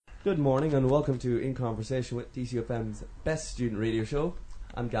Good morning and welcome to In Conversation with DCFM's best student radio show.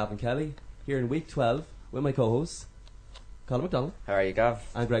 I'm Gavin Kelly, here in week 12 with my co-hosts Colin McDonald. How are you, Gav?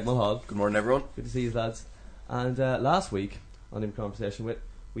 And Greg Mulhall. Good morning, everyone. Good to see you, lads. And last week on In Conversation with,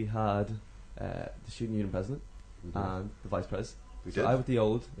 we had the student union president and the vice president. We So did. I with the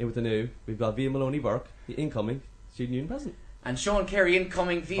old, in with the new. We've got Via Maloney Burke, the incoming student union president. And Sean Carey,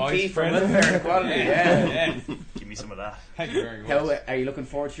 incoming VP Vice for President. Welfare and Equality. Yeah. Give me some of that. Thank you very much. How are you looking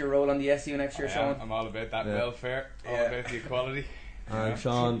forward to your role on the SU next year, Sean? I'm all about that Yeah. welfare, all Yeah. about the equality. And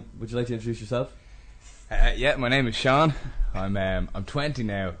Sean, would you like to introduce yourself? Yeah, my name is Sean. I'm 20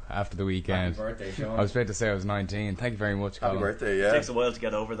 now after the weekend. Happy birthday, Sean. I was about to say I was 19. Thank you very much, Happy Colin. birthday, It yeah. takes a while to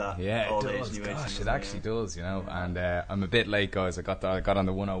get over that. Yeah, old it age, does. new age Gosh, thing, it doesn't actually does, you know. And I'm a bit late, guys. I got on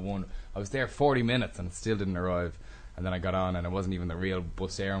the 101. I was there 40 minutes and it still didn't arrive. And then I got on and it wasn't even the real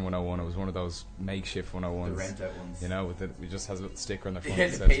Bus Éireann 101. It was one of those makeshift 101s. The rent-out ones. You know, it just has a little sticker on the front.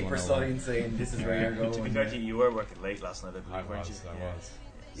 Here's that a says paper 101. sign saying this is where you're going. To be fair to you, you were working late last night, I I believe, weren't you? was.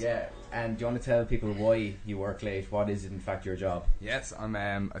 Yeah, and do you want to tell people why you work late? What is in fact your job? Yes, I'm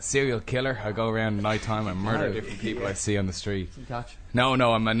a serial killer. I go around at night time and murder Wow. different people I see on the street. Some catch. No,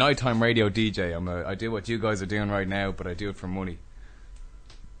 I'm a nighttime radio DJ. I do what you guys are doing right now, but I do it for money.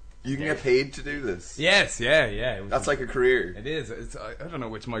 You can get paid to do this. Yes, yeah. That's like a career. It is. I don't know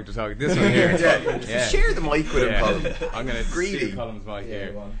which mic to talk. This one here. Yeah. Share the mic with him, Colin. I'm going to Greedy. steal Colin's mic Yeah,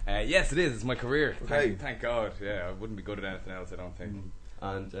 here. go on. Yes, it is. It's my career. Okay. Thank God. Yeah, I wouldn't be good at anything else, I don't think.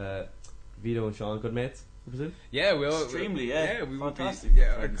 And Vito and Sean, good mates, I presume? Yeah, we all... Extremely, yeah. Yeah, we would be... Fantastic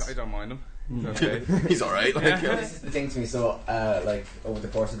Yeah, friends. I don't mind him. It's okay. He's alright. Like, Yeah. This is the thing to me. So, like over the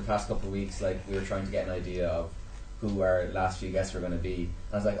course of the past couple of weeks, like we were trying to get an idea of who our last few guests were going to be.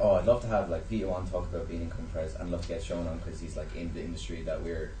 And I was like, oh, I'd love to have like Vito on talk about being income pres, and love to get Sean on because he's like in the industry that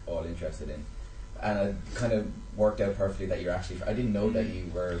we're all interested in. And it kind of worked out perfectly that you're actually. I didn't know that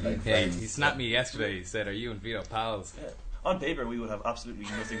you were like Yeah, friends. he snapped me yesterday. He said, "Are you and Vito pals?" Yeah. On paper, we would have absolutely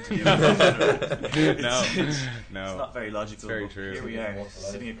nothing to do with it. No. It's not very logical. It's very but true. Here we are,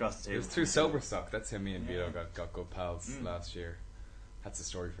 sitting across the It table. was through Sober Stock. That's how me and Vito Yeah. got good pals last year. That's a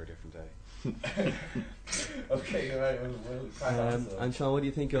story for a different day. Okay, all right. We'll crack on. So. And Sean, what do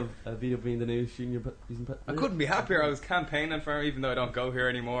you think of Vito being the new student union I couldn't be happier. I was campaigning for him, even though I don't go here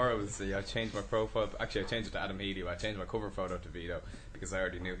anymore. I changed my profile. Actually, I changed it to Adam Healy. I changed my cover photo to Vito because I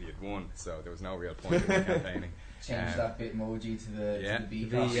already knew he had won, so there was no real point in me campaigning. Change that bit emoji to the yeah. to the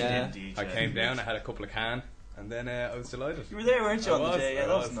The, beat. Indeed, I yeah. came down. I had a couple of can, and then I was delighted. You were there, weren't you, I on the was, day? Yeah, I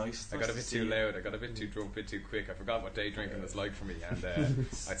that was was. nice. I got a bit too loud. I got a bit too drunk, a bit too quick. I forgot what day drinking was like for me, and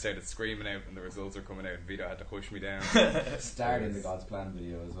I started screaming out, and the results were coming out. And Vito had to push me down. Starred in the God's Plan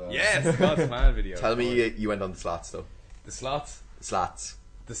video as well. Yes, God's plan video. tell me you went on the slats, though. The slots. Slats.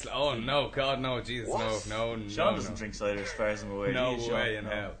 Oh no, God, no, Jesus, What? no. Sean doesn't drink cider as far as I'm aware. No Do you, Sean? way in No.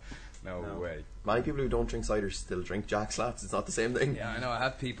 hell. No No. way. Many people who don't drink cider still drink Jack Slats. It's not the same thing. Yeah, I know. I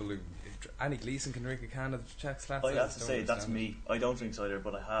have people who. Annie Gleason can drink a can of Jack Slats. I I have just to don't say, that's understand me. I don't drink cider,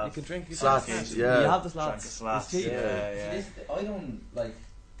 but I have. it. You can drink Slats, Slats, yeah. You have the Drank a slats. slats, It's cheap. yeah. See, this, I don't like.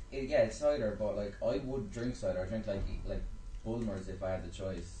 Yeah, it's cider, but like I would drink cider. I drink like Bulmers if I had the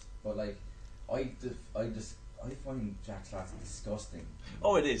choice. But like, I find Jack Slats disgusting.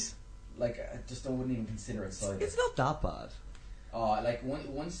 Oh, it is. Like I just wouldn't even consider it cider. It's not that bad. Like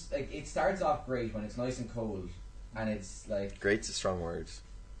once like it starts off great when it's nice and cold, and it's like Great's a strong word.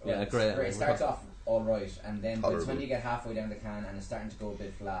 Yeah, it's great. It starts off all right, and then by the time Tolerable. you get halfway down the can and it's starting to go a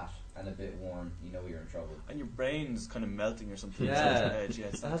bit flat and a bit warm, you know you're in trouble. And your brain's kind of melting or something. Yeah. It's on the edge, yeah,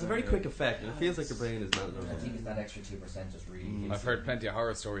 it's It has a not very very- quick effect. It feels like your brain is melting I over. think it's that extra 2% just really. hits I've you. heard plenty of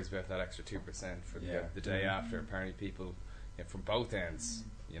horror stories about that extra 2% for Yeah. the day after. Apparently, people from both ends,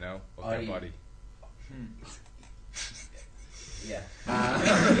 of I- their body. Yeah.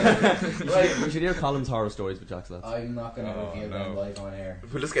 Right, we should hear Colin's horror stories with Jack Slats. I'm not going to Oh, reveal no. them live on air.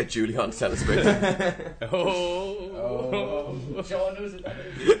 We'll just get Julie on to tell us about it. Oh, Sean knows it.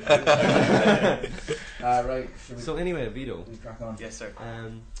 Right. Should we, So anyway, Vito, we crack on? Yes, sir.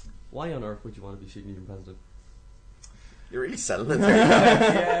 why on earth would you want to be student union president? You're really selling it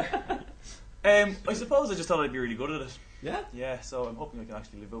there. Yeah. I suppose I just thought I'd be really good at it. Yeah. Yeah, so I'm hoping I can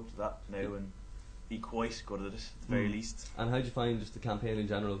actually live up to that now and be quite good at it, at the very least. And how did you find just the campaign in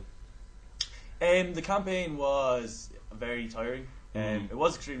general? The campaign was very tiring. It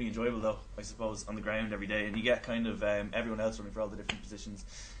was extremely enjoyable though, I suppose, on the ground every day, and you get kind of everyone else running for all the different positions,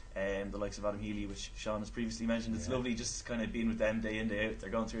 the likes of Adam Healy, which Sean has previously mentioned. It's lovely just kind of being with them day in, day out. They're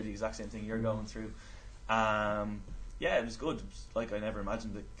going through the exact same thing you're going through. Yeah, it was good. It was like I never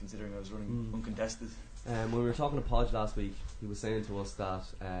imagined it, considering I was running uncontested. When we were talking to Podge last week, he was saying to us that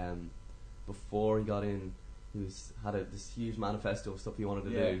before he got in, who's had this huge manifesto of stuff you wanted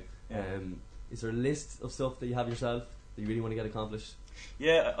to Yeah, do. yeah. Is there a list of stuff that you have yourself that you really want to get accomplished?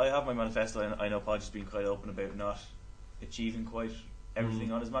 Yeah, I have my manifesto, and I know Podge has been quite open about not achieving quite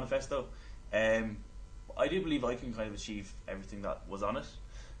everything on his manifesto. I do believe I can kind of achieve everything that was on it.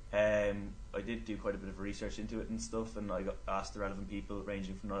 I did do quite a bit of research into it and stuff, and I got asked the relevant people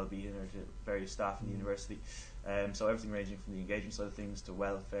ranging from Niall Behan to various staff in the university. So everything ranging from the engagement side of things to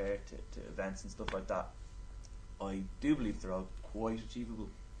welfare to events and stuff like that. I do believe they're all quite achievable.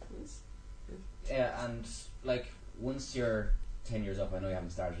 Yeah, and like once you're 10 years up, I know you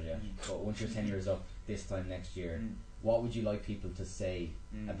haven't started yet, but once you're 10 years up this time next year, what would you like people to say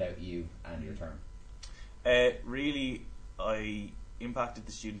about you and your term? Really, I impacted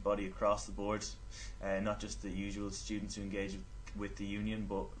the student body across the board, not just the usual students who engage with the union,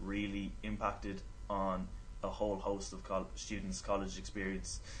 but really impacted on a whole host of students' college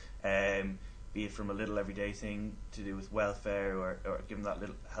experience, be it from a little everyday thing to do with welfare or giving that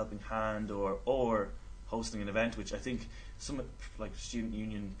little helping hand or hosting an event, which I think some like student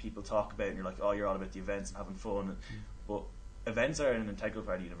union people talk about, and you're like, oh, you're all about the events and having fun, but events are an integral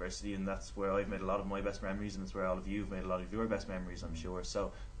part of university, and that's where I've made a lot of my best memories, and it's where all of you have made a lot of your best memories, I'm sure.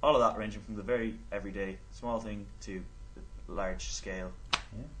 So all of that, ranging from the very everyday small thing to the large scale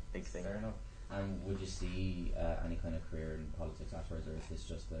big thing. Fair enough. And would you see any kind of career in politics afterwards, or is this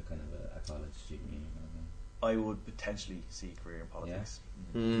just a kind of a college student union kind of thing? I would potentially see a career in politics.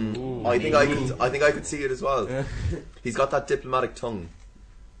 I think I could see it as well. He's got that diplomatic tongue.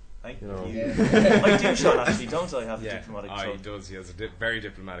 Thank You know. you. Yeah. I do, Sean, actually, don't I have a Yeah, diplomatic he tongue? does. He has a very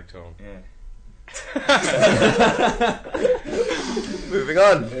diplomatic tone. Yeah. Moving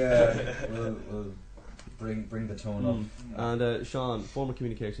on. Yeah, we'll bring the tone up. And Sean, former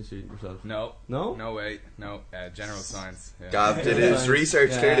communication student yourself. No, No? no way, no. General science. Yeah. Gav did his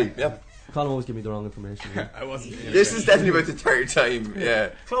research clearly. Yeah. Colin always give me the wrong information. Yeah. I wasn't. This is definitely about the third time. Yeah.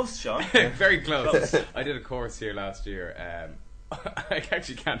 Close, Sean. Very close. I did a course here last year. I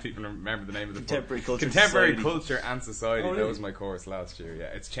actually can't even remember the name of the Contemporary book. Culture Contemporary Society. Culture and Society. Oh, That really? was my course last year. Yeah,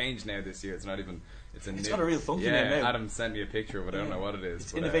 it's changed now this year. It's not even. It's got a real funky yeah, name now. Adam sent me a picture of it. I don't know what it is.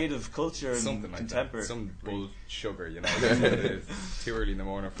 It's but, innovative culture and something like contemporary. that. Some bull sugar, you know. That's what it is. It's too early in the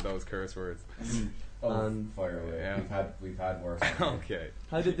morning for those curse words. Oh, And- fire away. Yeah. We've had worse. Okay.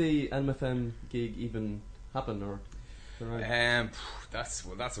 How did the NMFM gig even happen? Or right? That's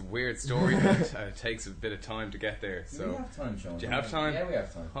a weird story. It takes a bit of time to get there. Do So we have time, Sean? Do you have time? Yeah, we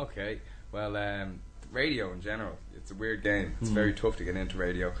have time. okay, well, radio in general, it's a weird game. It's very tough to get into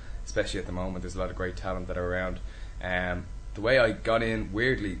radio, especially at the moment. There's a lot of great talent that are around. The way I got in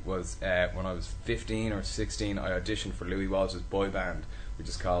weirdly was when I was 15 or 16. I auditioned for Louis Walsh's boy band, which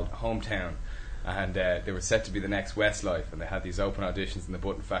is called Hometown. And they were set to be the next Westlife, and they had these open auditions in the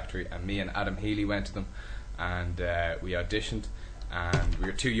Button Factory, and me and Adam Healy went to them, and we auditioned, and we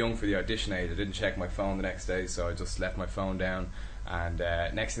were too young for the audition aid. I didn't check my phone the next day, so I just left my phone down, and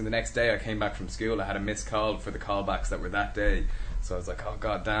the next day I came back from school. I had a missed call for the callbacks that were that day, so I was like, oh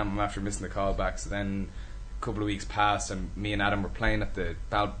god damn, I'm after missing the callbacks. Then a couple of weeks passed, and me and Adam were playing at the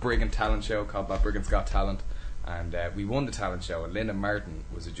Balbriggan talent show called Balbriggan's Got Talent. And we won the talent show, and Linda Martin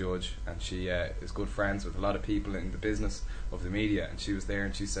was a judge, and she is good friends with a lot of people in the business of the media, and she was there,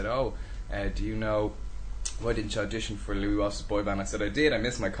 and she said, oh, do you know, why didn't you audition for Louis Walsh's boy band? I said, I did, I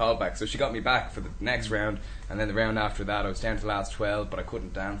missed my callback. So she got me back for the next round, and then the round after that I was down to the last 12, but I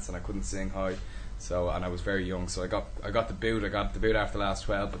couldn't dance and I couldn't sing high, so, and I was very young, so I got the boot after the last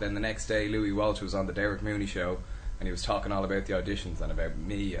 12. But then the next day Louis Walsh was on the Derek Mooney show, and he was talking all about the auditions and about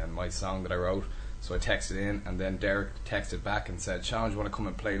me and my song that I wrote. So I texted in, and then Derek texted back and said, Sean, do you want to come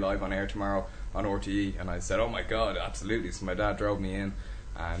and play live on air tomorrow on RTE? And I said, oh my god, absolutely. So my dad drove me in,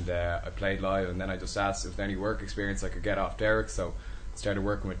 and I played live, and then I just asked if there any work experience I could get off Derek. So I started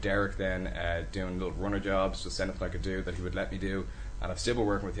working with Derek then, doing little runner jobs, just anything I could do that he would let me do. And I've still been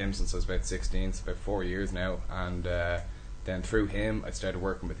working with him since I was about 16, so about 4 years now. And then through him I started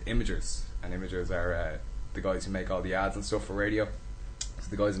working with Imagers, and Imagers are the guys who make all the ads and stuff for radio. So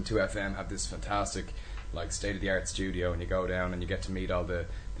the guys in 2FM have this fantastic, like, state-of-the-art studio, and you go down and you get to meet all the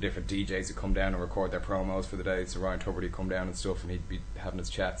different DJs who come down and record their promos for the day. So Ryan Tuberty would come down and stuff, and he'd be having his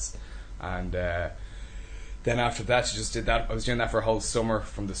chats. And then after that, she just did that. I was doing that for a whole summer,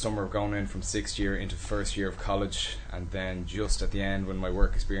 from the summer of going in from 6th year into 1st year of college. And then just at the end, when my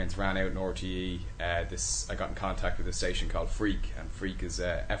work experience ran out in RTE, I got in contact with a station called Freak, and Freak is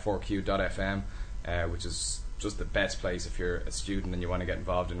f4q.fm, which is just the best place if you're a student and you want to get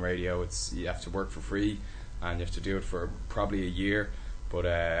involved in radio. You have to work for free, and you have to do it for probably a year,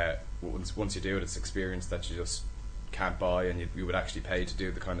 but once you do it, it's experience that you just can't buy, and you would actually pay to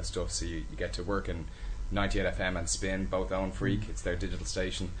do the kind of stuff. So you get to work in 98 FM and Spin both own Freak. It's their digital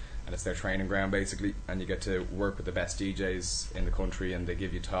station and it's their training ground basically, and you get to work with the best DJs in the country, and they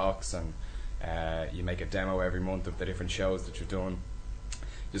give you talks, and you make a demo every month of the different shows that you're doing,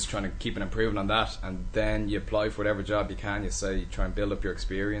 just trying to keep on improving on that. And then you apply for whatever job you can. You say you try and build up your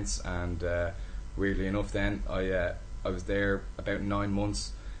experience, and weirdly enough then I was there about 9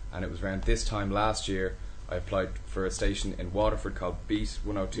 months, and it was around this time last year I applied for a station in Waterford called Beat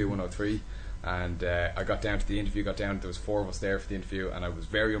 102 103, and I got down to the interview. There was 4 of us there for the interview, and I was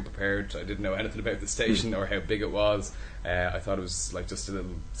very unprepared. I didn't know anything about the station or how big it was. I thought it was like just a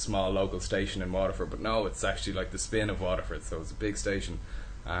little small local station in Waterford, but no, it's actually like the Spin of Waterford, so it's a big station.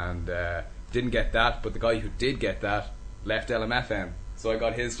 And didn't get that, but the guy who did get that left LMFM, so I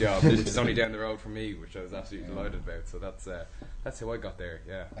got his job, which is only down the road from me, which I was absolutely delighted about. So that's how I got there.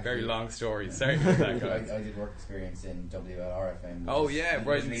 Yeah, very long story. Sorry about that, guys. I did work experience in WLRFM. Oh yeah,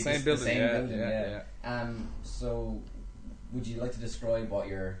 right in the same building. Yeah. So, would you like to describe what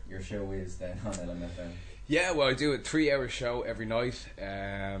your show is then on LMFM? Yeah, well, I do a 3-hour show every night.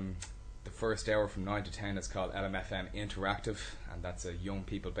 The first hour from 9 to 10 is called LMFM Interactive, and that's a young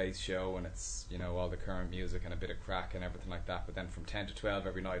people based show, and it's, you know, all the current music and a bit of crack and everything like that. But then from 10 to 12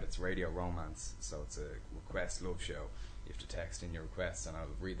 every night it's Radio Romance, so it's a request love show. You have to text in your requests and I'll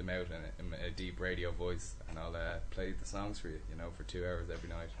read them out in a deep radio voice, and I'll play the songs for you, you know, for 2 hours every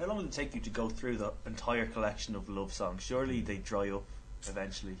night. How long will it take you to go through the entire collection of love songs? Surely they dry up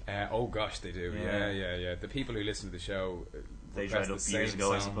eventually. Oh gosh, they do. Yeah. The people who listen to the show, they dried up years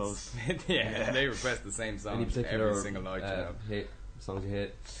ago, songs. I suppose. yeah, they request the same songs Any particular every single night. hate songs you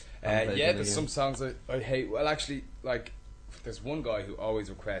hate? There's some songs I hate. Well, actually, like, there's one guy who always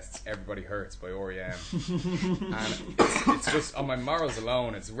requests "Everybody Hurts" by R.E.M. and it's just on my morals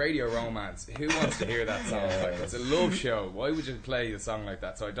alone. It's Radio Romance. Who wants to hear that song? Like, it's a love show. Why would you play a song like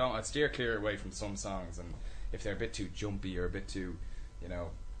that? So I steer clear away from some songs, and if they're a bit too jumpy or a bit too, you know,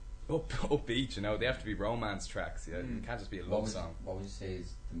 upbeat, you know, they have to be romance tracks. Yeah, it can't just be a love song. What would you say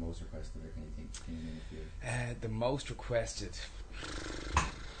is the most requested? Or can you name a few? The most requested,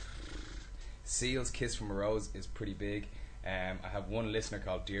 Seal's "Kiss from a Rose" is pretty big. I have one listener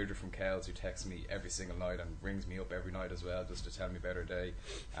called Deirdre from Kells who texts me every single night and rings me up every night as well, just to tell me about her day.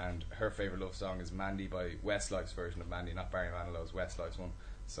 And her favourite love song is Mandy by Westlife's version of Mandy, not Barry Manilow's, Westlife's one.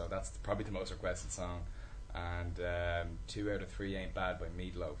 So that's probably the most requested song. And 2 out of 3 Ain't Bad by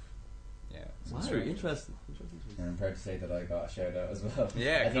Meatloaf. Yeah, wow, interesting. And I'm proud to say that I got a shout out as well.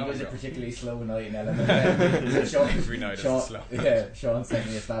 Yeah, I think it was a particularly slow night in LMFM. So every night is slow. Yeah, Sean sent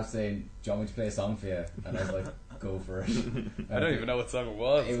me a snap saying, "Do you want me to play a song for you?" And I was like, "Go for it." I don't even know what song it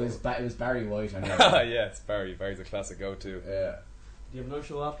was. It was Barry White. Yeah, it's Barry. Barry's a classic go-to. Yeah. Do you have another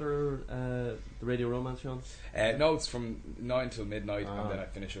show after the Radio Romance, Sean? No, it's from 9 till midnight, and then I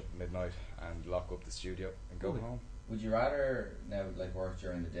finish up at midnight and lock up the studio and go home. Would you rather now like work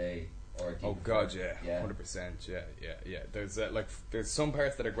during the day? Oh god, yeah, 100%, yeah. There's some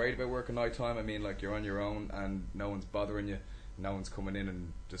parts that are great about working night time. I mean, like, you're on your own and no one's bothering you, no one's coming in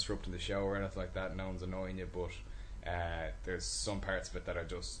and disrupting the show or anything like that, no one's annoying you. But there's some parts of it that are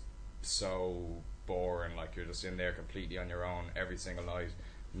just so boring. Like, you're just in there completely on your own every single night,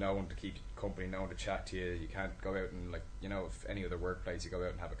 no one to keep company, no one to chat to you. You can't go out and, like, you know, if any other workplace you go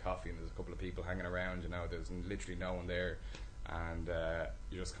out and have a coffee and there's a couple of people hanging around, you know, there's literally no one there, and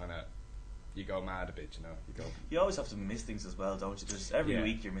you just kind of, you go mad a bit, you know. You always have to miss things as well, don't you? There's every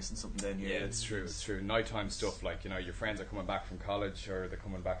week you're missing something down here. Yeah, it's true. Nighttime stuff, like, you know, your friends are coming back from college or they're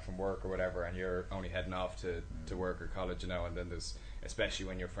coming back from work or whatever, and you're only heading off to work or college, you know. And then there's, especially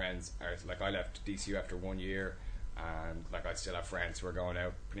when your friends are, like, I left DCU after 1 year, and like, I still have friends who are going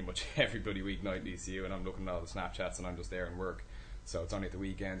out pretty much every bloody weeknight in DCU, and I'm looking at all the Snapchats and I'm just there in work. So it's only at the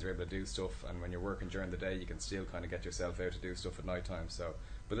weekends you're able to do stuff, and when you're working during the day you can still kind of get yourself out to do stuff at night time. So,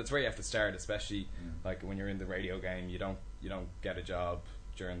 but that's where you have to start, especially like when you're in the radio game. You don't get a job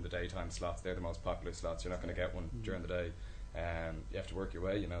during the daytime slots. They're the most popular slots. You're not going to get one during the day. You have to work your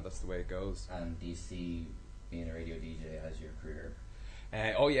way, you know. That's the way it goes. And do you see being a radio DJ as your career?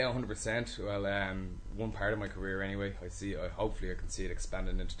 Oh yeah, 100%. Well, one part of my career anyway. Hopefully I can see it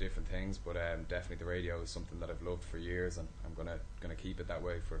expanding into different things, but definitely the radio is something that I've loved for years, and I'm gonna keep it that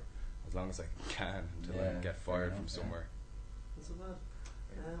way for as long as I can until I get fired from somewhere. That's so bad.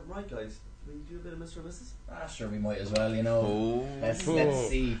 Right, guys, will you do a bit of Mr. and Mrs.? Sure, we might as well, you know. Let's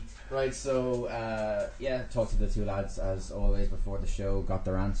see. Right, so talked to the two lads as always before the show, got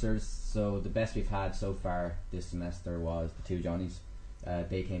their answers. So the best we've had so far this semester was the two Johnnies.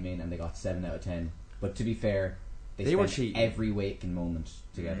 They came in and they got 7 out of 10. But to be fair, they were spent every waking moment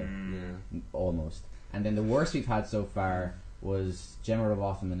together, almost. And then the worst we've had so far was Gemma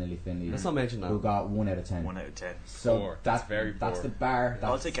Robotham and Lily Finley, Let's not mention who that. got 1 out of 10. 1 out of 10. So Four. That's very That's poor. the bar.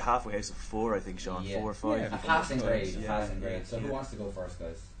 I'll That's take a halfway house of 4, I think, Sean. Yeah. 4 or 5. Yeah. a passing grade. Yeah. A passing grade. So who Yeah. wants to go first,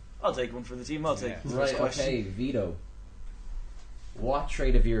 guys? I'll take one for the team. I'll take Yeah. the Right. first question. Okay. Vito. What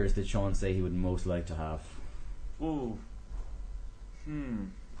trait of yours did Sean say he would most like to have? Ooh.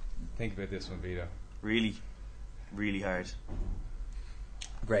 Think about this one, Vito. Really, really hard.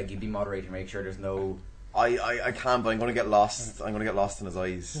 Greg, you be moderator. Make sure there's no. I can't, but I'm going to get lost. I'm going to get lost in his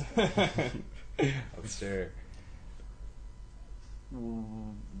eyes. I'm sure.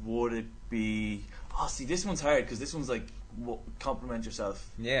 Would it be? Oh, see, this one's hard because this one's like compliment yourself.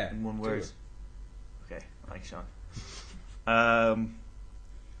 Yeah. In one do word. it. Okay, thanks, Sean.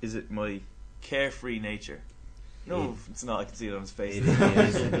 Is it my carefree nature? No, it's not. I can see it on his face. It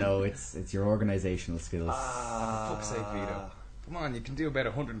is, no, it's your organisational skills. Ah, fuck's sake, Vito. Come on, you can do about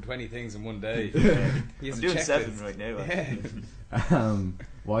 120 things in one day. He has I'm a doing checklist. 7 right now. Yeah.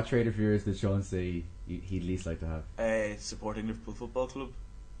 What trait of yours did Sean say he'd least like to have? Supporting Liverpool Football Club.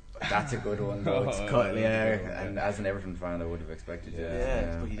 That's a good one, though. It's Oh, cut, no, yeah. no, no. And as an Everton fan, I would have expected you.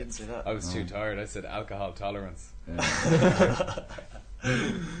 Yeah, but he didn't say that. I was too tired. I said alcohol tolerance. Yeah.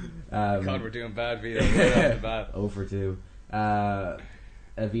 God, we're doing bad, Vito. Right off the bat. 0 for 2.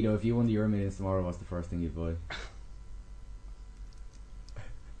 Vito, if you won the Euro Millions tomorrow, what's the first thing you'd buy?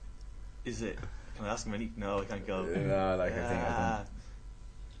 Is it? Can I ask him any? No, I can't go. No, like I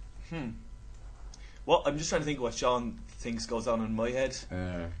Well, I'm just trying to think what Sean thinks goes on in my head.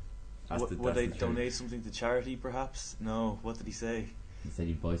 Would I truth. donate something to charity, perhaps? No. What did he say? He said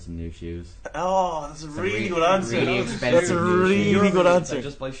he'd buy some new shoes. Oh, that's a Some really really- good answer. really That's expensive a new really shoes. good answer. Like,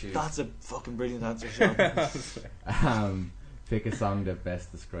 just buy shoes. That's a fucking brilliant answer, Sean. Pick a song that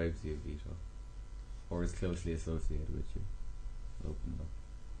best describes you, Vito, or is closely associated with you. Open it up.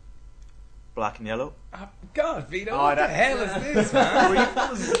 Black and yellow. Oh, God, Vito, Oh, what the that- hell is this,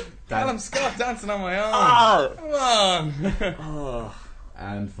 man? Callum Scott dancing on my own. Come on.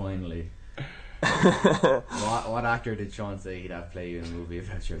 And finally, what actor did Sean say he'd have play you in a movie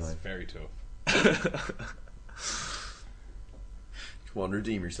about your It's life? very tough. Come on,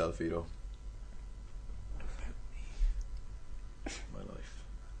 redeem yourself, Vito. My life.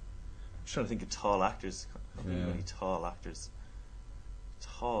 I'm just trying to think of tall actors. I don't think of Yeah. any tall actors.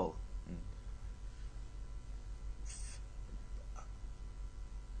 Tall.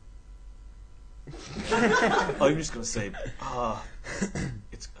 I'm just going to say,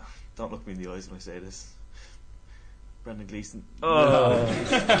 it's. Don't look me in the eyes when I say this. Brendan Gleeson.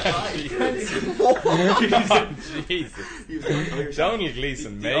 Jesus. Donald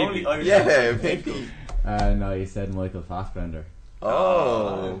Gleeson, The only maybe. Irish Yeah, actor I can maybe. think of. No, you said Michael Fassbender.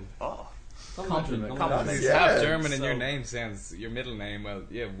 Oh. Compliment. It's Yeah. half German and your So- name sounds, your middle name, well,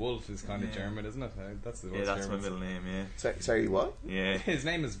 yeah, Wolf is kind of Yeah. German, isn't it? That's the Yeah, West that's my Germans. middle name, yeah. Sorry, what? Yeah. His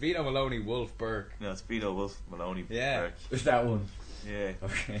name is Vito Maloney Wolf Burke. No, it's Vito Wolf Maloney. Yeah. Burke. Is that one? Yeah.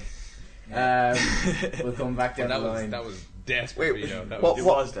 Okay. We'll come back Well, down the that was line. that was desperate, Wait, Vito. That what- It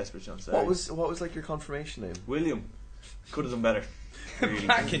was was desperate, John. Sorry. What was like your confirmation name? William? Could have done better. Really.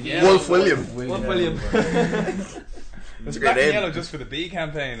 Black and Yellow. Wolf William. William. That's a Black great and name. Yellow just for the B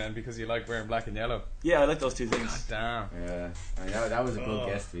campaign and because you like wearing black and yellow. Yeah, I like those two things. Damn. Yeah, I know, that was a good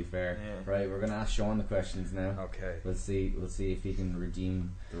guess, to be fair. Yeah. Right, we're gonna ask Sean the questions now. Okay. We'll see if he can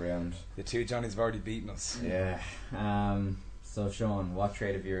redeem the round. The two Johnnies have already beaten us. Yeah. So Sean, what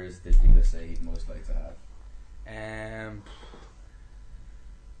trait of yours did Vito say he'd most like to have?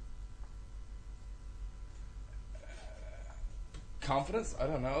 Confidence? I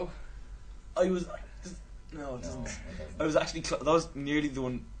don't know. I was. No, it doesn't. I was actually. That was nearly the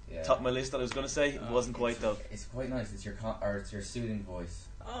one Yeah. top of my list that I was going to say. It wasn't quite though. It's quite nice. It's your it's your soothing voice.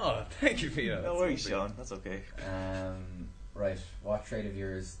 Oh, thank you, Vito. No worries, Sean. That's okay. Right. What trait of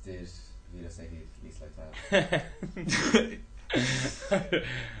yours did Vito say he'd least like to have?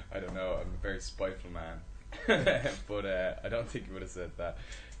 I don't know. I'm a very spiteful man, but I don't think he would have said that.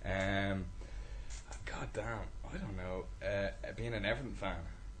 God damn, I don't know. Being an Everton fan.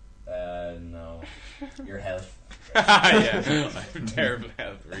 No. Your health. Yeah, I have terrible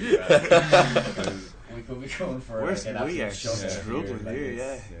health. Really bad. We could be going for Worse like an than we absolute are. shutout Struggling like here,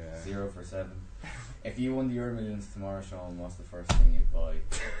 it's yeah. 0 for 7. If you won the Euro Millions tomorrow, Sean, what's the first thing you'd buy?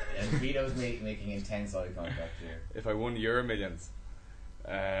 And Vito's making intense eye contact here. If I won Euro Millions,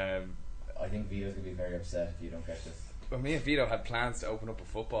 I think Vito's gonna be very upset if you don't get this. well, me and Vito had plans to open up a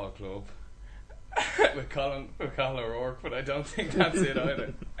football club with Colin O'Rourke, but I don't think that's it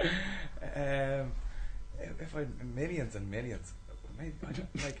either. If I millions and millions, maybe I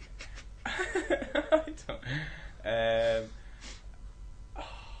don't like. I don't.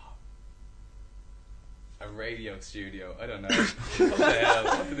 A radio like studio. I don't know. What the hell?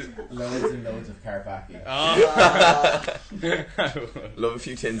 What did it- Loads and loads of Carpacchi. Love a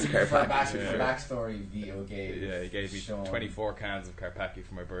few tins of For Carpaccio. backstory, Vito gave Yeah, he gave me Sean, 24 cans of Carpaccio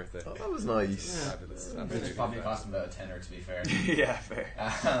for my birthday. Oh, that was nice. Fabulous. which Absolutely probably fabulous. cost him about a tenner, to be fair. Yeah, fair.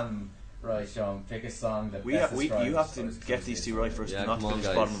 Right, Sean, pick a song that You best have describes to us get these two right first, Yeah, not come on, finish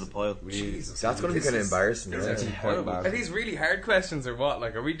guys. bottom of the pile. Jesus. That's going to be This kind of is- embarrassing. These Isn't are it? terrible. embarrassing. Are these really hard questions or what?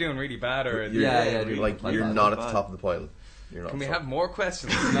 Like, are we doing really bad or? Yeah, yeah, You're like Quite you're bad, not at quite the bad. top of the pile. You're not. Can we top. have more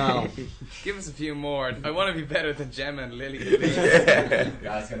questions? No. Give us a few more. I want to be better than Gemma and Lily. Yeah.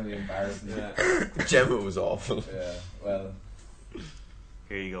 That's going to be embarrassing. Gemma was awful. Yeah, well,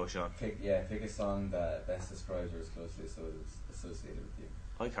 Here you go, Sean. pick a song that best describes or is closely associated with you.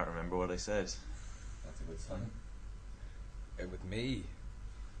 I can't remember what I said. That's a good song. With me.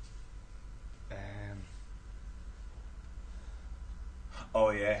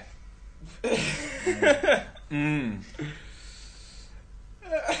 Oh yeah. Mm.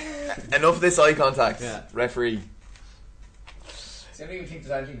 Enough of this eye contact, Yeah. referee. So I don't even think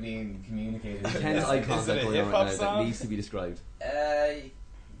there's anything being communicated. Intense eye Is it contact a going on hip-hop right now that song? needs to be described.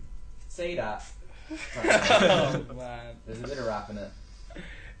 Say that. Oh man. There's a bit of rap in it.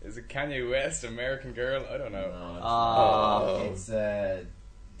 Is it Kanye West, American Girl? I don't know. No, it's Oh. It's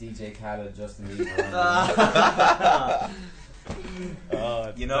DJ Khaled, Justin Bieber.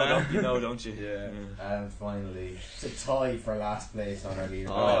 Oh, You know, don't you? Yeah. And finally, it's a tie for last place on our leaderboard.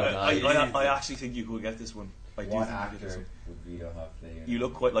 Oh, I actually think you could get this one. I do What think you could get this actor one. would Vito have played? You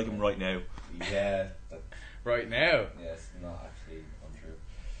look quite like him right now. Yeah, Right now. yes, not actually untrue.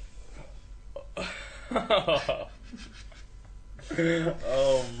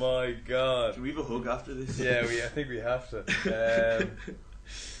 Oh my god. Can we have a hug after this? Yeah, I think we have to.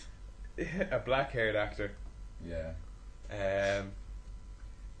 A black-haired actor. Yeah.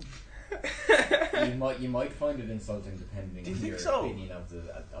 You might find it insulting depending Do you on think your so? opinion of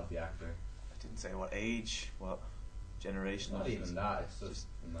the actor. I didn't say what age, what generation. Not it even is. that. It's just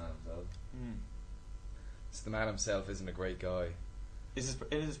the man himself. Hmm. So the man himself isn't a great guy. In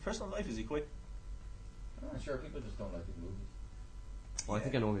his personal life, is he quite? I'm sure people just don't like his movies. Well, I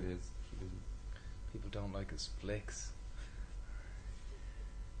think I know who it is. People don't like his flicks.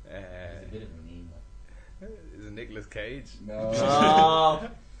 He's a bit of a meme. Is it Nicolas Cage? No. Oh,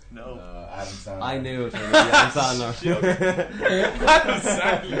 No. Adam Sandler. I knew it. Adam Sandler. Adam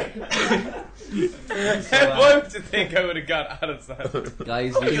Sandler. Why would you think I would have got Adam Sandler?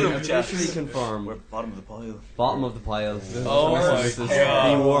 Guys, we Look at can him, chaps. officially confirm We're bottom of the pile. bottom of the pile. Oh my This is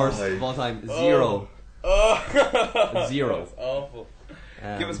God. the worst of all time. Zero. Oh. Zero. That's awful.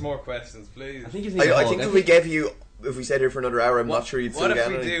 Give us more questions, please. I think you need I a think hug. if we gave you, if we sat here for another hour, I'm What- not sure you'd What still if get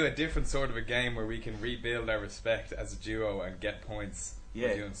we any. do a different sort of a game where we can rebuild our respect as a duo and get points Yeah.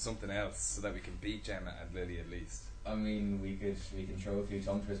 for doing something else so that we can beat Gemma and Lily at least? I mean, we can throw a few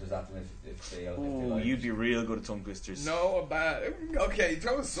tongue twisters at them if they Ooh, like. you'd be real good at tongue twisters. No, bad. Okay,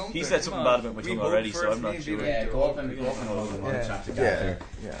 throw us something. He said come something on. bad about my We tongue vote already, first, so I'm me not and sure. Billy Yeah, do go it. up and hold them on Yeah. the chat to Yeah. Gav here.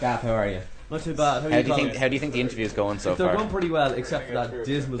 Yeah. Gav, how are you? Not too bad. How How do you going? think? How do you think the interview's going so They're far? going pretty well, except for that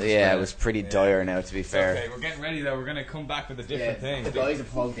dismal. Yeah, it was pretty dire now. To be fair, Okay, we're getting ready though. We're going to come back with a different thing. The guys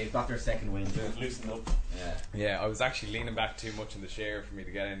have hugged. They've got their second win. Loosen up. Yeah. Yeah, I was actually leaning back too much in the chair for me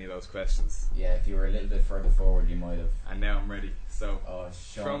to get any of those questions. Yeah, if you were a little bit further forward, you might have. And now I'm ready. So, Oh,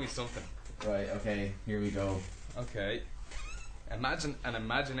 throw Sean. me something. Right, okay, here we go. Okay. Imagine an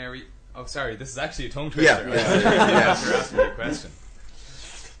imaginary. Oh, sorry, this is actually a tongue twister. Yeah. Yeah. You're asking me a question.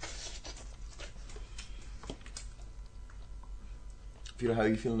 Peter, how are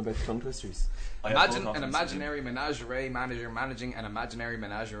you feeling about the tongue twisters? I have full Imagine an confidence in imaginary menagerie manager managing an imaginary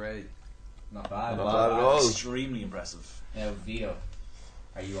menagerie. Not bad. Not bad at all. Extremely impressive. Now, Vito,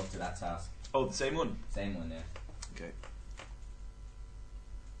 are you up to that task? Oh, the same one. Same one, yeah. Okay.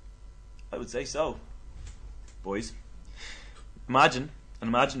 I would say so. Boys. Imagine an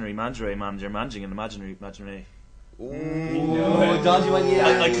imaginary manager managing an imaginary. Oh, dodgy one,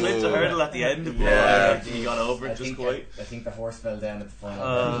 yeah. I clipped a hurdle at the end, but Yeah. he got over it just quite. I think the horse fell down at the final.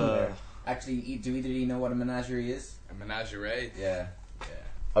 Uh. Actually, do either of you know what a menagerie is? A menagerie? Yeah.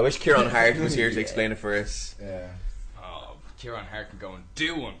 I wish Kieran Hart was here to explain it for us. Yeah. Oh, Kieran Hart can go and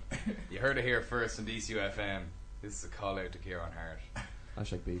do one. You heard it here first on DCUFM. This is a call out to Kieran Hart.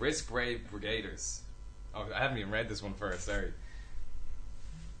 Hashtag B. Risk Brave Brigaders. Oh, I haven't even read this one first, sorry.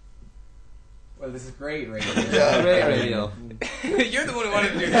 Well, this is great radio. Great radio. You're the one who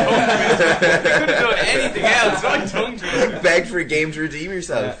wanted to do tongue twister. You could have done anything else. Why tongue twister? Begged for a game to redeem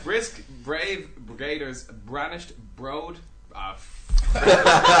yourself. Risk Brave Brigaders Branished Broad.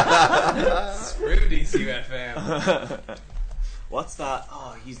 Screw DCUFM. What's that?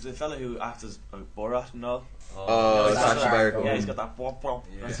 Oh, he's the fella who acts as Borat and all. Oh, Sacha Sacha Baron Baron Yeah, Cohen. he's got that bop bop.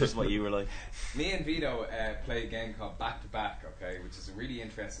 Yeah. That's just what you were like. Me and Vito play a game called Back to Back, okay, which is a really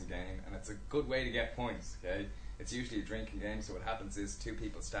interesting game, and it's a good way to get points, okay. It's usually a drinking game, so what happens is two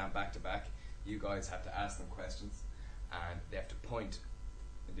people stand back to back. You guys have to ask them questions, and they have to point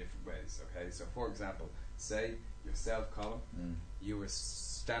in different ways, okay. So, for example, say yourself, Colin, you were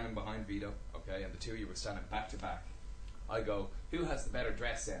standing behind Vito, okay, and the two of you were standing back to back. I go, who has the better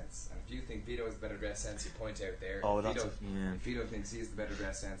dress sense? And if you think Vito has the better dress sense, you point out there. Oh, if that's Vito, yeah. if Vito thinks he has the better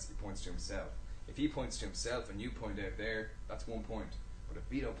dress sense, he points to himself. If he points to himself and you point out there, that's 1 point. But if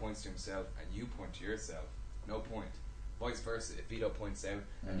Vito points to himself and you point to yourself, no point. Vice versa, if Vito points out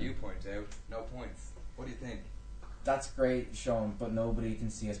and you point out, no points. What do you think? That's great, Sean, but nobody can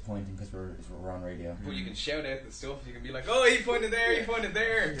see us pointing because we're on radio. Well, you can shout out the stuff. You can be like, "Oh, he pointed there. He pointed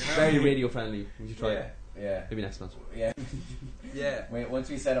there." You know? Very radio friendly. We should try Yeah. it. Yeah. Maybe next month. Yeah. Yeah. Wait, once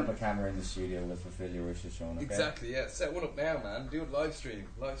we set up a camera in the studio, we'll fulfill your wishes, Sean. Okay? Exactly. Yeah. Set one up now, man. Do it live stream.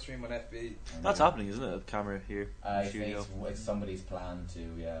 Live stream on FB. That's happening, isn't it? A camera here. I in the think studio. it's somebody's plan to.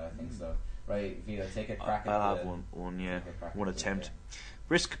 Yeah, I think so. Right, Vito, take a crack at I'll the- have one, yeah. take a crack One at the- attempt.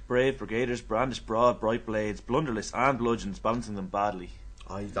 Brisk, brave brigaders brandish broad, bright blades, blunderless and bludgeons, balancing them badly.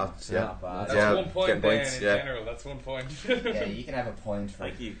 That's Not bad. That's Yeah, 1 point getting then points, in yeah. general. That's 1 point. Yeah, you can have a point for.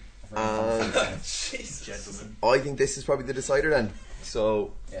 Thank you. for Jesus. Gentlemen. I think this is probably the decider then.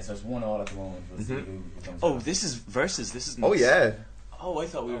 So, Yeah, so it's 1-1 at the moment. We'll see who comes. Oh, first. this is versus. This is. oh nuts. yeah. Oh, I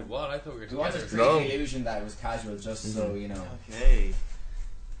thought we Oh, were. what? I thought we were We want to together. create No. the illusion that it was casual, just so you know. Okay.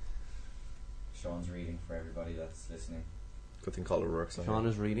 Sean's reading for everybody that's listening. Good thing Colin works on Sean it.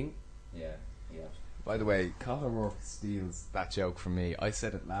 is reading. Yeah, yeah. By the way, Colin O'Rourke steals that joke from me. I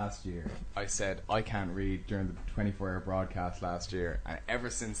said it last year. I said I can't read during the 24-hour broadcast last year, and ever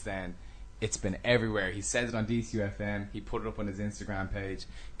since then, it's been everywhere. He says it on DCUFM. He put it up on his Instagram page.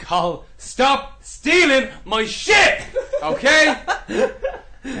 Col, stop stealing my shit! Okay?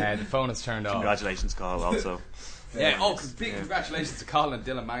 The phone is turned off. Congratulations, Carl. Also. Yeah, big congratulations to Colin and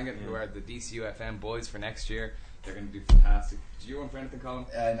Dylan Mangan, who are the DCUFM boys for next year. They're going to do fantastic. Do you want for anything, Colin?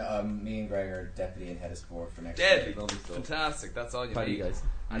 And me and Greg are deputy and head of sport for next Deadly. year. Lovely stuff. Fantastic. That's all you Proud of need. you guys.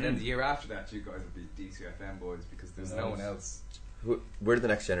 And then the year after that, you guys will be DCFM boys because there's no one else. We're the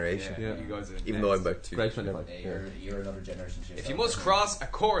next generation. Yeah, Yeah. you guys are Even next. though I'm about to. Great 25. Yeah, you're another generation. If you must cross a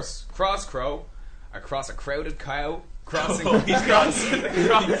course, cross crow, across a crowded cow, crossing, Oh, he's crossing the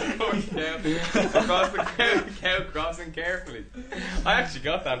crowded cow, crossing carefully. I actually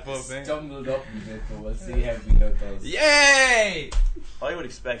got that full thing. Stumbled up a bit, but we'll see how we know those. Yay! I would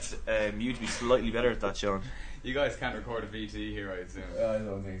expect you to be slightly better at that, Sean. You guys can't record a VT here, I assume. I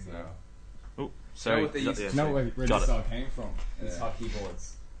don't think so. No. Oh, sorry. Know what they used Yeah, to know sorry. where Got this it. all came from? These Yeah. hot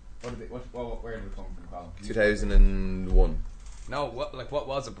keyboards. What did they? Where did it come from, Colin? 2001. No, what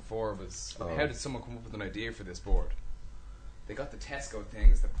was it before? How did someone come up with an idea for this board? They got the Tesco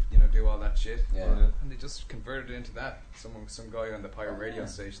things that do all that shit, Yeah. and they just converted it into that. Some guy on the pirate radio yeah.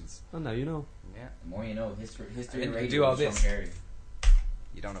 stations. Oh, now you know. Yeah, The more you know, history And you radio. do all with Sean this. Carey.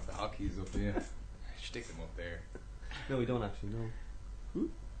 you don't have the hotkeys up, do you? Stick them up there. No, we don't actually know.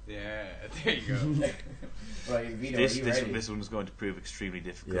 Yeah, there you go. Right, Vito, This, are you this, ready? this one is going to prove extremely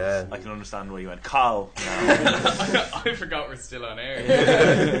difficult. Yeah. I can understand why you went, Carl. I forgot we're still on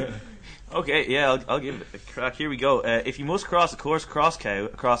air. Okay, yeah, I'll give it a crack. Here we go. If you must cross a cross cow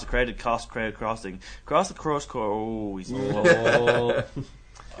across a crowd crossing, cross the cross oh, he's Oh.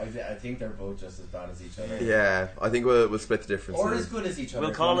 I think they're both just as bad as each other. Yeah, I think we'll split the difference. Or as good as each other. We'll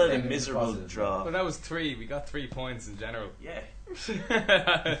if call one it a thing is miserable positive. draw. But that was 3. We got 3 points in general. Yeah, 3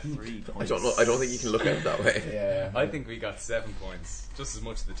 I points. don't know. I don't think you can look at it that way. Yeah. I think we got 7 points, just as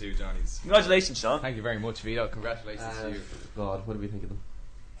much as the 2 Johnnies. Congratulations, Sean. Thank you very much, Vito. Congratulations to you. God, what do we think of them?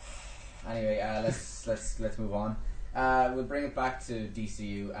 Anyway, let's move on. We'll bring it back to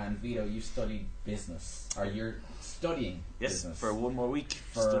DCU and Vito. You studied business, or you're studying Yes, business for one more week,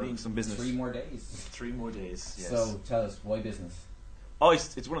 for studying some business. 3 more days. 3 more days. Yes. So tell us, why business? Oh,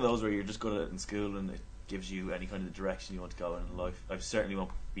 it's one of those where you're just good at it in school and it gives you any kind of direction you want to go in life. I certainly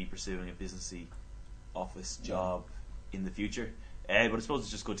won't be pursuing a businessy office job in the future, but I suppose it's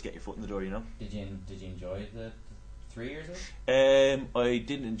just good to get your foot in the door, you know. Did you enjoy the 3 years of it? I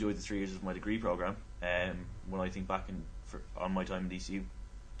didn't enjoy the 3 years of my degree program. When I think back on my time in DCU,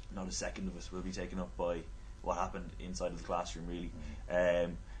 not a second of it will be taken up by what happened inside of the classroom, really.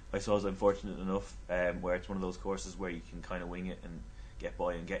 I suppose I'm fortunate enough where it's one of those courses where you can kind of wing it and get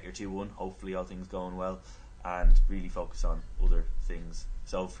by and get your 2-1, hopefully all things going well, and really focus on other things.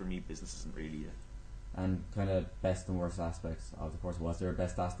 So for me, business isn't really And kind of best and worst aspects of the course. Was there a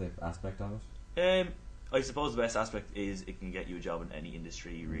best aspect of it? I suppose the best aspect is it can get you a job in any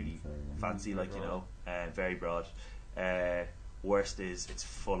industry you really fancy, like, you know, very broad. Worst is it's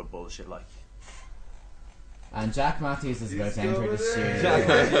full of bullshit, like. And Jack Matthews is about to enter the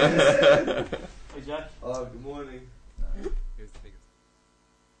studio. Hey, Jack. Oh, good morning. Here's the biggest.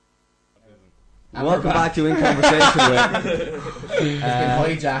 Welcome back to In Conversation with. It's been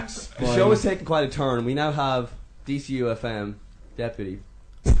hijacked. The show is taking quite a turn. We now have DCU FM deputy.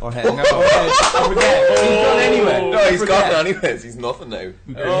 Or head. No. He's gone anyway. No, he's gone anyways. He's nothing now.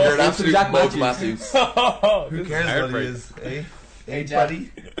 You're an absolute Jack mug, Matthews. Matthews. Who cares what he is, eh? Hey, Jack.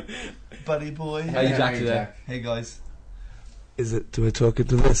 buddy. Buddy boy. How you Jack today? Jack. Hey, guys. Is it? Do I talk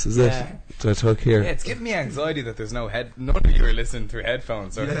into this? Is it? Do I talk here? Yeah, it's giving me anxiety that there's no none of you are listening through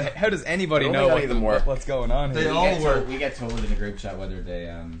headphones. Or Yeah. how does anybody Don't know think any of them work. what's going on They here? all work. We get told in the group chat whether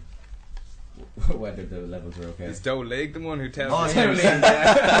they whether the levels are okay. Is Doe Lig the one who tells Oh, us?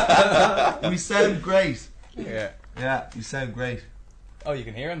 yeah. We sound great. Yeah. Yeah, you sound great. Oh, you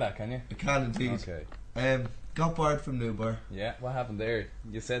can hear in that, can you? I can indeed. Okay. Got barred from Newbar. Yeah. What happened there?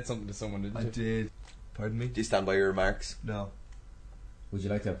 You said something to someone, didn't I you? did. Pardon me? Do you stand by your remarks? No. Would you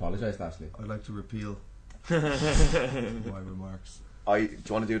like to apologise, Ashley? I'd like to repeal my remarks. Do you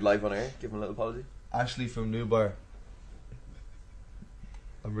want to do it live on air? Give him a little apology. Ashley from Newbar.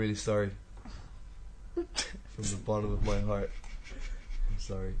 I'm really sorry. From the bottom of my heart. I'm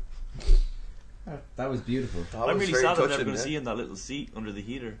sorry. That was beautiful. That I'm was really very sad I'm never touching, going to yeah. see you in that little seat under the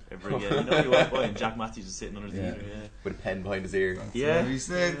heater ever again. You know, you walk by and Jack Matthews is sitting under the Yeah. heater. Yeah. With a pen behind his ear. Yeah. He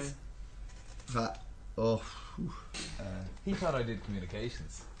said. Oh. He thought I did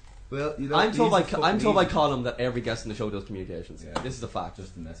communications. Well, you know, I'm told by these are I'm told by fucking Colin that every guest in the show does communications. Yeah. This is a fact.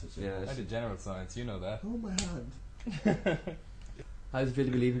 Just the message. Yeah. I did general science, you know that. easy. Oh my hand. How does it feel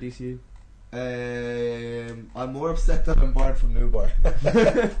to be leaving DCU? I'm more upset that I'm barred from Newbar.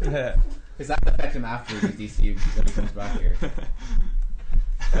 Is that affect him after the DCU when he comes back here?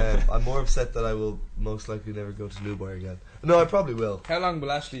 I'm more upset that I will most likely never go to Newbar again. No, I probably will. How long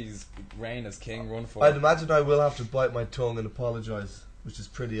will Ashley's reign as king run for? I'd imagine I will have to bite my tongue and apologise, which is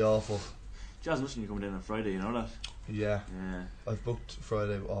pretty awful. Jazz Mission, you're coming down on Friday, you know that? Yeah, Yeah. I've booked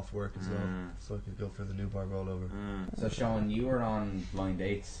Friday off work as well, so I could go for the Newbar rollover. So, Sean, you were on Blind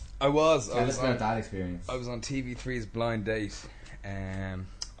Dates. I was. Tell us about that experience. I was on TV3's Blind Date.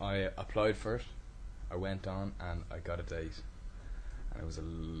 I applied for it. I went on and I got a date. And it was a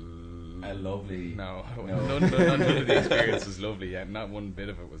lovely. No, No. none of the experience was lovely. Yeah, not one bit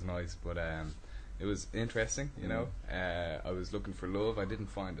of it was nice, but it was interesting. You know, I was looking for love. I didn't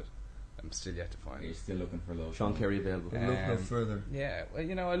find it. I'm still yet to find You're it. still looking for love. Sean Kerry available. Look no further. Yeah, well,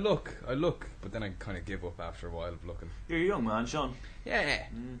 you know, I look, but then I kind of give up after a while of looking. You're a young man, Sean. Yeah,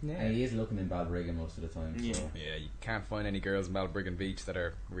 And he is looking in Balbriggan most of the time. Yeah. So. Yeah, you can't find any girls in Balbriggan Beach that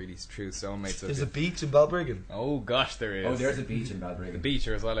are really true soulmates. There's a beach in Balbriggan. Oh gosh, there is. Oh, there's a beach in the Balbriggan. beach,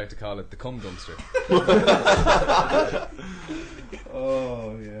 or as I like to call it, the cum dumpster.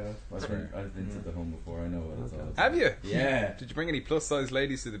 Oh yeah. I've been to the home before. I know what it's all. Have you? Yeah. Did you bring any plus-size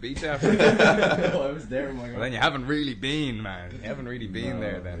ladies to the beach after? No, I was there. My God. Well, then you haven't really been, man. You haven't really been No,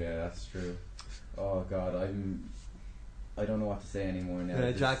 there then. Yeah, that's true. Oh God, I don't know what to say anymore now.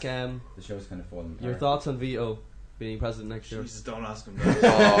 This- Jack, the show's kind of falling apart. your thoughts on Vito being president next year? Jesus, don't ask him that.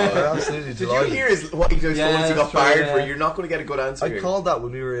 Oh, Absolutely did you delighted. hear what he just Yeah, told us he that's got fired true, for? yeah. You're not going to get a good answer I here. called that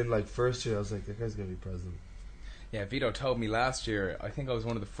when we were in like first year. I was like, that guy's gonna be president. Yeah, Vito told me last year. I think I was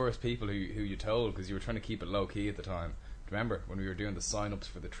one of the first people who you told because you were trying to keep it low key at the time. Remember when we were doing the sign-ups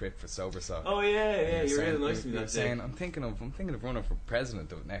for the trip for Sobersock? Oh yeah, yeah. You're saying- really nice to me you were that saying day. I'm thinking of running for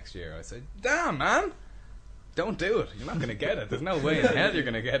president of next year. I said, damn man, don't do it. You're not going to get it. There's no way in hell you're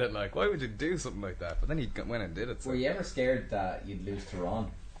going to get it. Like, why would you do something like that? But then he went and did it. So. Were you ever scared that you'd lose to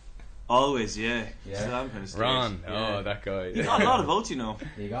Ron? Always, yeah. Yeah. Still am kind of scared. Ron, Yeah. oh that guy. He got a lot of votes, you know.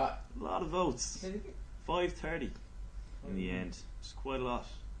 You got. A lot of votes. 530 in the end. It's quite a lot,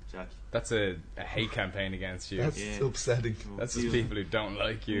 Jack. That's a hate campaign against you. That's Yeah. upsetting. That's Few just of people who don't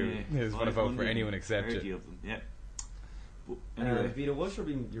like you. Yeah, Who just want to vote for anyone except 530 you. of them, yeah. But anyway, Vito, what's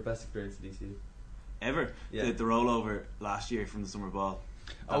been your best experience at DCU? ever Yeah. the rollover last year from the summer ball.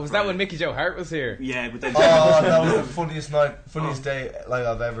 Oh, was that when Mickey Joe Hart was here? Yeah, but then Oh, that was the funniest day like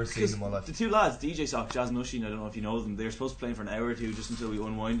I've ever seen in my life. the two lads, DJ Sock, Jazz Nushin, I don't know if you know them. They were supposed to play for an hour or two just until we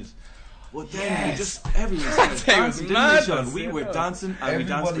unwinded. But then we just everyone started day was dancing, didn't we, Sean? madness, We yeah. were dancing and we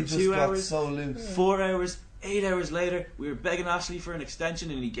danced Everybody for just 2 got hours, so loose. 4 hours, 8 hours later. We were begging Ashley for an extension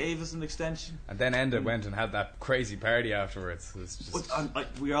and he gave us an extension. And then Enda went and had that crazy party afterwards. It was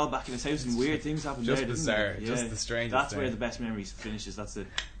just We were all back in his house and weird things happened Just there, didn't bizarre, they? just the strangest That's thing. where the best memories finishes. That's it.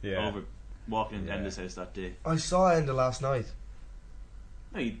 Yeah. Over walking into Yeah. Enda's house that day. I saw Enda last night.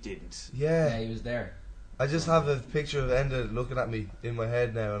 No, you didn't. Yeah, Yeah. he was there. I just have a picture of Enda looking at me in my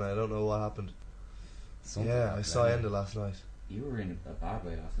head now, and I don't know what happened. Something Yeah, like I saw Enda last night. You were in a bad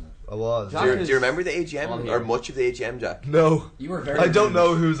way last night. I was. Jack Do is you remember the on AGM here. or much of the AGM, Jack? No, You were very I don't rude.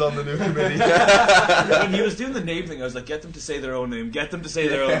 know who's on the new committee. When he was doing the name thing, I was like, get them to say their own name, get them to say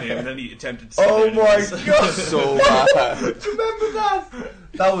their own name, and then he attempted to say Oh their my names. god! So bad. Do you remember that?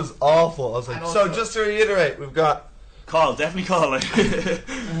 That was awful. I was like, And so also- just to reiterate, we've got Call, definitely call. Like.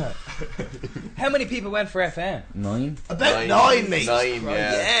 How many people went for FM? 9. about 9, mate. 9,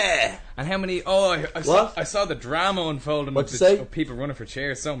 yeah. And how many? Oh, What? I saw the drama unfolding What'd with you say? of people running for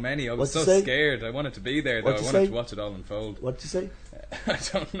chairs. So many. I was What'd you so say? scared. I wanted to be there, though. What'd I you wanted say? to watch it all unfold. What did you say? I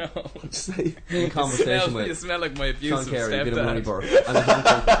don't know. What did you say? In You conversation smell, you with smell like my Sean abusive Carey, a bit of money stepdad. burp. And a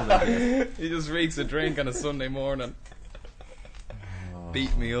drunk person. He just reeks a drink on a Sunday morning.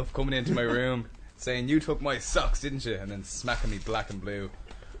 Beat me up, coming into my room, saying, "You took my socks, didn't you?" And then smacking me black and blue.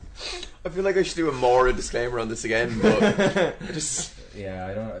 I feel like I should do a more disclaimer on this again, but just Yeah,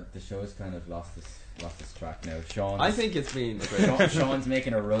 I don't. The show's kind of lost its track now. Sean's, I think it's been a great Sean's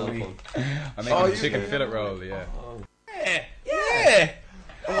making a roadie. I'm making Oh, a you- chicken fillet roll, yeah. Yeah!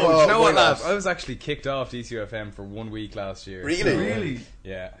 oh, Do you know what, why lads? not? I was actually kicked off DCUFM for 1 week last year. Really? Really?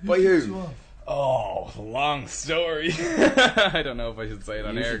 Yeah. By who? Oh, long story. I don't know if I should say it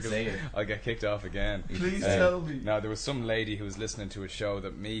on You air should say it. I'll get kicked off again. Please tell me. No, there was some lady who was listening to a show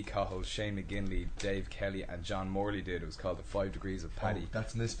that me, Cahill, Shane McGinley, Dave Kelly, and John Morley did. It was called The 5 Degrees of Paddy. Oh,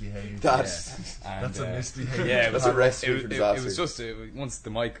 that's misbehaved. That's And, That's a misbehaved. Yeah, it was That's a recipe for it disaster. was just once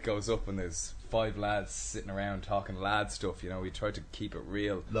the mic goes up and there's 5 lads sitting around talking lad stuff. You know, we tried to keep it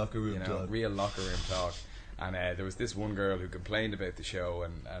real, Locker room you know, talk. real locker room talk. And there was this one girl who complained about the show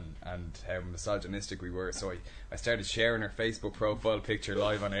and how misogynistic we were. So I started sharing her Facebook profile picture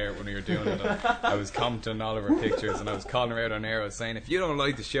live on air when we were doing it. And I was commenting on all of her pictures and I was calling her out on air. I was saying, if you don't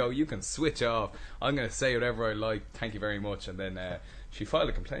like the show, you can switch off. I'm going to say whatever I like. Thank you very much. And then she filed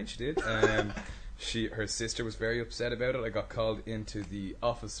a complaint. She did. Her sister was very upset about it. I got called into the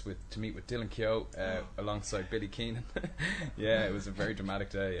office to meet with Dylan Keogh alongside Billy Keenan. Yeah, it was a very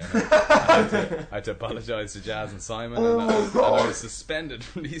dramatic day. And I had to apologise to Jazz and Simon, and I was suspended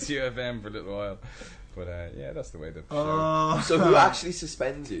from DCUFM for a little while. But yeah, that's the way the show. So who actually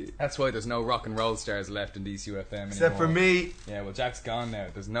suspends you? That's why there's no rock and roll stars left in DCUFM anymore. Except for me. Yeah, well, Jack's gone now.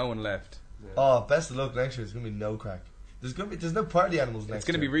 There's no one left. Oh, best of luck next year. It's gonna be no crack. There's no party animals next It's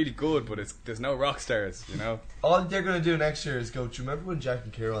going to be year. really good, but there's no rock stars, you know. All they're gonna do next year is go. Do you remember when Jack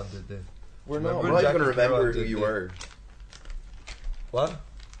and Kieran did this? We're Remember not Jack even going to and Kieran remember who did you the- were. What?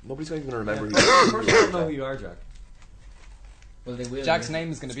 Nobody's going to remember First, who I you don't know were. who you are, Jack. Well, they will. Jack's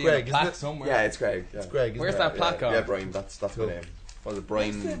name is going to be Greg, in a plaque isn't it? somewhere. Yeah, it's Greg. Yeah. Greg. Where's isn't that plaque yeah, on? yeah, Brian. That's Cool. my name. Was it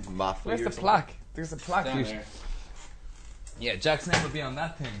Brian Maffley Where's or the something? plaque? There's a plaque. Down you there. Yeah, Jack's name will be on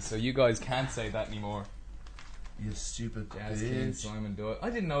that thing, so you guys can't say that anymore. it? You stupid Jazz King, bitch. Simon Doyle. I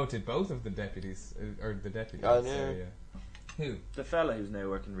didn't know it did both of the deputies, or the deputies. Oh, so, yeah. yeah. Who? The fella who's now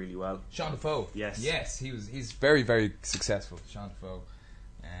working really well. Sean Defoe. Yes. Yes, he's very, very successful. Sean Defoe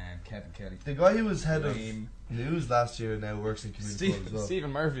and Kevin Kelly. The guy who was head of Lame. news last year now works in community club as well.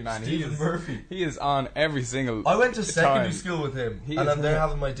 Stephen Murphy, man. Stephen Murphy. He is on every single. I went to secondary time. school with him, He and is I'm there right.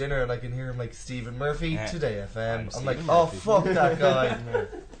 having my dinner, and I can hear him like Stephen Murphy Yeah. today FM. I'm Stephen like, Murphy. oh fuck that guy.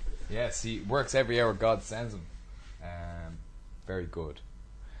 Yes, he works every hour God sends him. Very good.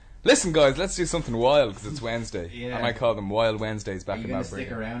 Listen, guys, let's do something wild because it's Wednesday. Yeah. I might call them Wild Wednesdays back Are you in going my to stick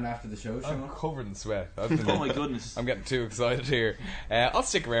brain. around after the show, I'm Sean? covered in sweat. Oh my goodness. I'm getting too excited here. I'll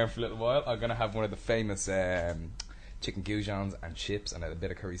stick around for a little while. I'm going to have one of the famous chicken goujons and chips and a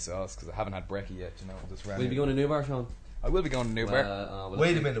bit of curry sauce because I haven't had brekkie yet. You know, just Will you be going to Newbar, Sean? I will be going to Newbar. Well,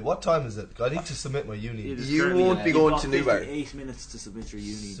 Wait a minute, what time is it? I need to submit my It uni. is You currently, won't be you've going got to Newbar. 58 minutes to submit your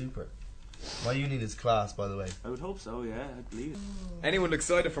uni. Super. My uni is class, by the way. I would hope so, yeah, I believe it. Anyone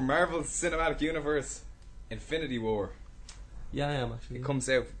excited for Marvel's Cinematic Universe? Infinity War. Yeah, I am actually. It comes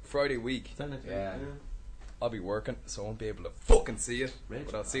out Friday week. Is that next Yeah. week? I'll be working, so I won't be able to fucking see it. Rich.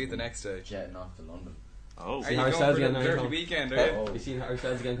 But I'll see it the next day. Jetting off to London. Oh, Are you Harry going Styles for again the now, dirty Sean? weekend, are you? Oh. You seen Harry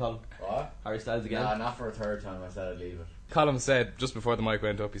Styles again, Colin? What? Harry Styles again? Nah, not for a third time. I said I'd leave it. Colin said, just before the mic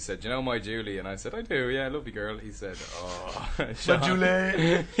went up, he said, "Do you know my Julie?" And I said, "I do, yeah, lovely girl." He said, "Oh, Sean."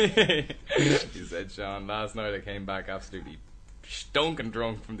 Julie. He said, "Sean, last night I came back absolutely stunk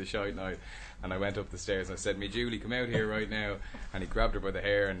drunk from the shite night." And I went up the stairs and I said, "Me Julie, come out here right now." And he grabbed her by the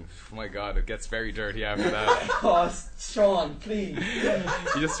hair and, oh my God, it gets very dirty after that. Oh, Sean, please.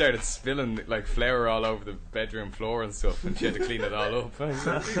 He just started spilling like flour all over the bedroom floor and stuff, and she had to clean it all up.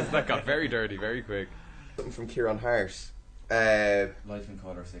 That got very dirty very quick. Something from Kieran Hart. Life in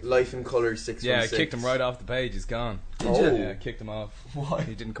Colour 6. Life in Colour 616. Yeah, I kicked him right off the page. He's gone. Did you? Yeah, I kicked him off. Why?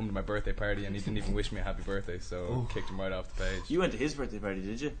 He didn't come to my birthday party, and he didn't even wish me a happy birthday. So kicked him right off the page. You went to his birthday party,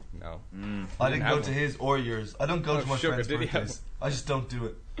 did you? No. I didn't go have to one. his or yours. I don't go Oh, to my sugar, friends' did he have birthdays. I just don't do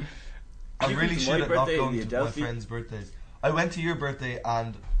it. I You really went to should my have not birthday in gone the to my Adelphi? friends' birthdays. I went to your birthday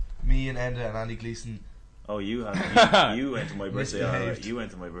and me and Enda and Andy Gleason, Oh, you have. You went to my birthday. All right. Misbehaved. You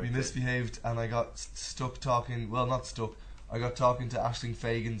went to my we birthday. misbehaved and I got stuck talking, well not stuck, I got talking to Aisling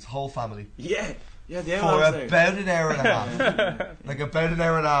Fagan's whole family Yeah, the for outlaws there. about an hour and a half. Like about an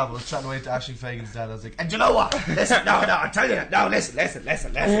hour and a half I was chatting away to Aisling Fagan's dad. I was like, and you know what? Listen, no, I tell you, no, listen. I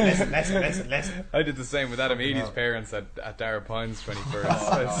did the same with Adam Eady's hell. parents at Dara Pine's 21st.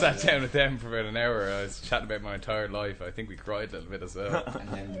 I sat down with them for about an hour. I was chatting about my entire life. I think we cried a little bit as well. And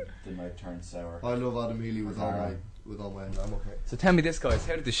then the mouth turned sour. I love Adam Healy with all my I'm okay. So tell me this, guys.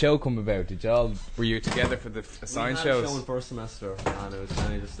 How did the show come about? Were you together for the assigned we had a show shows? in first semester, and it was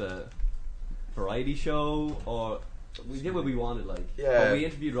kind of just a variety show, or we did what we wanted, like. Yeah. But we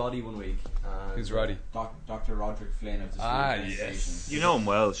interviewed Roddy one week. And Who's Roddy? Dr. Roderick Flynn of the School Ah, Administration. yes. You know him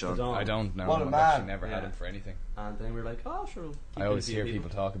well, Sean. I don't know. What a I've man. actually never had Yeah. him for anything. And then we were like, oh, sure. we'll keep I always interviewing hear people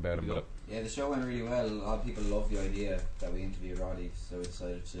talk about him, Keep it but up. Yeah, the show went really well. A lot of people loved the idea that we interviewed Roddy, so we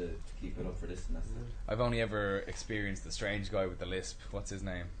decided to keep it up for this semester. I've only ever experienced the strange guy with the lisp. What's his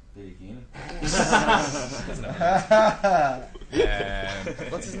name? Billy Keenan.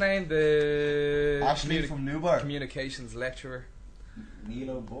 What's his name? The Ashley from Newbar. communications lecturer.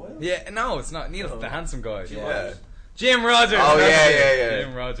 Neil O'Boyle? Yeah, no, it's not. Neil's the handsome guy. Jim Yeah. Rogers. Jim Rogers. Oh, that's yeah, it. yeah, yeah.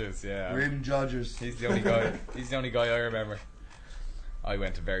 Jim Rogers. Yeah. Raymond Dodgers. He's the only guy. He's the only guy I remember. I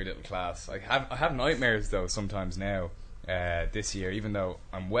went to very little class. I have nightmares though sometimes now. This year, even though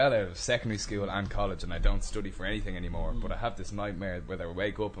I'm well out of secondary school and college, and I don't study for anything anymore, but I have this nightmare whether I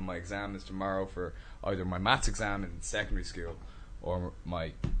wake up and my exam is tomorrow for either my maths exam in secondary school or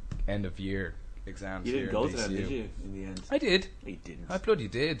my end of year exams. You didn't here go in to them, DCU. did you? In the end, I did. you didn't. I bloody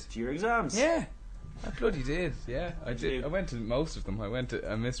did. To your exams? Yeah, I bloody did. Yeah, I did. you? I went to most of them.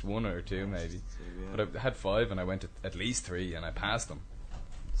 I missed one or two maybe, but I had 5 and I went to at least 3 and I passed them.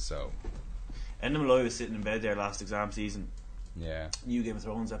 So Enda Malloy was sitting in bed there last exam season. yeah. New Game of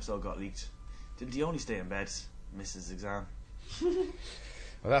Thrones episode got leaked. Didn't he only stay in bed? Miss his exam. Well,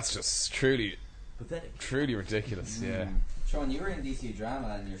 that's just truly Pathetic. ridiculous. Yeah. Sean, you were in DCU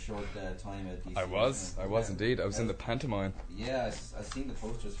drama in your short time at DCU. I was indeed. I was in the pantomime. Yeah, I seen the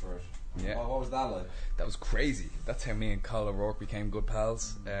posters for it. Yeah. What was that like? That was crazy. That's how me and Colin O'Rourke became good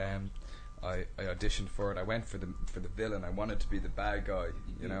pals. I auditioned for it. I went for the villain. I wanted to be the bad guy,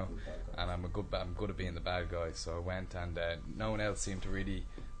 you know, and I'm good at being the bad guy. So I went, and no one else seemed to really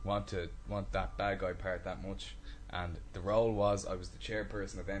want that bad guy part that much. And the role was I was the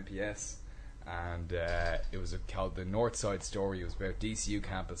chairperson of MPS, and it was called the North Side Story. It was about DCU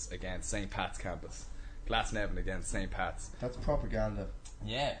campus against St. Pat's campus, Glasnevin against St. Pat's. That's propaganda.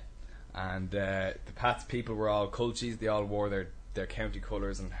 Yeah. And the Pats people were all culchies. They all wore their county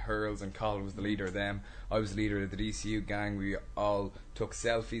colours, and Hurls and Colin was the leader of them. I was the leader of the DCU gang. We all took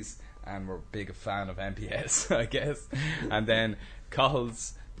selfies and were big a fan of MPS, I guess. And then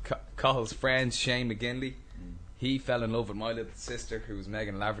Cahill's friend Shane McGinley, he fell in love with my little sister, who was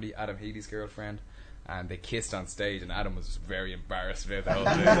Megan Laverty, Adam Healy's girlfriend. And they kissed on stage, and Adam was very embarrassed about the whole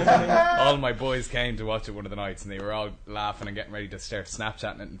thing. All my boys came to watch it one of the nights, and they were all laughing and getting ready to start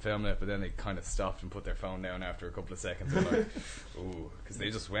Snapchatting it and filming it, but then they kind of stopped and put their phone down after a couple of seconds. And like, ooh, because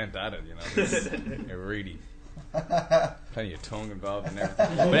they just went at it, you know. They were really plenty of tongue involved and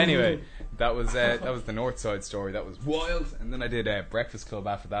everything. But anyway, that was the North Side Story. That was wild. And then I did Breakfast Club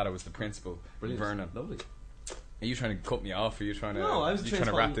after that. I was the principal, Brilliant. Vernon. Lovely. Are you trying to cut me off? Or are you trying to? No, I was you trying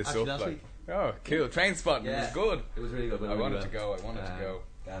to wrap Trainspotting this actually up? last Like, week. oh, cool! Train spotting. It was good. It was really good. I wanted to go. I wanted to go.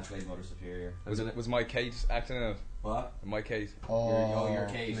 Gaslight Mother Superior. Was Mike Kate acting in it? What? Mike Kate. Your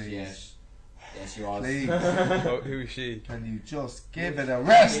Kate, please. yes. Yes, she was. Please. Oh, who is she? Can you just give it a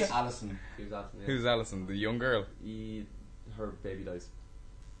rest? Alison. He was asking, yeah. Who's Alison? The young girl. Her baby dies.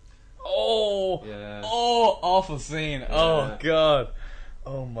 Oh, Yeah. oh, awful scene. Oh Yeah. God.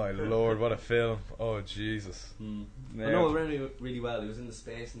 Oh my lord, what a film. Oh Jesus. I know it ran really well. He was in the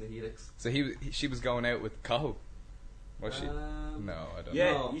space in the helix. So she was going out with Cahill. Was she? No, I don't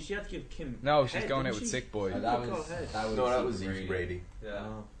Yeah, know. she had to give Kim. No, she's head, going didn't out with she? Sick Boy. That was No, that was Brady. Brady. Yeah.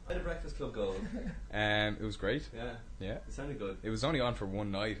 How did Breakfast Club go? It was great. Yeah, Yeah. it sounded good. It was only on for one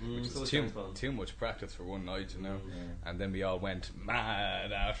night, which so is it sounds fun. too much practice for one night, you know. And then we all went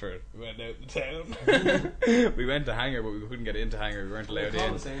mad after it. We went out the town. We went to Hangar, but we couldn't get into Hangar. We weren't allowed All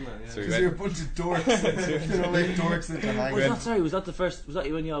in. the same, man, yeah. So we Because you're a bunch of dorks. You know, like dorks into hanging. Was that the first? Was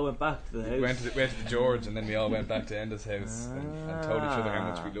that when you all went back to the house? went to the George, and then we all went back to Enda's house and told each other how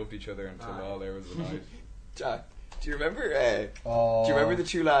much we loved each other until all there was the night. Jack, do you remember? Do you remember the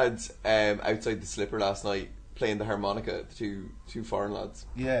two lads outside the Slipper last night playing the harmonica? The two foreign lads.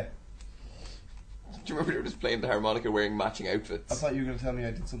 Yeah. Do you remember they were just playing the harmonica wearing matching I outfits? thought you were going to tell me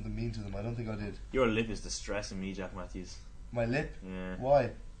I did something mean to them. I don't think I did. Your lip is distressing me, Jack Matthews. My lip? Yeah. Why?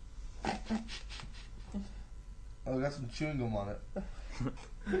 Oh, I got some chewing gum on it.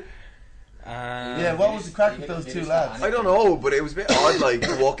 Yeah, what was the crack with those two lads? I don't know, but it was a bit odd, like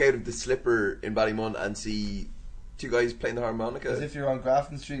to walk out of the Slipper in Ballymun and see two guys playing the harmonica. As if you're on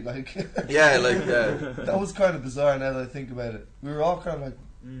Grafton Street, like. Yeah, like That was kind of bizarre now that I think about it. We were all kind of like.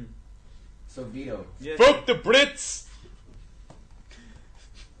 So Vito, Fuck the Brits!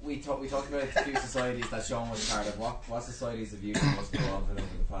 we talked about a few societies that Sean was part of. What societies have you been most involved in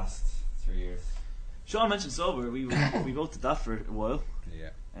over the past 3 years? Sean mentioned sober. We both did that for a while. Yeah.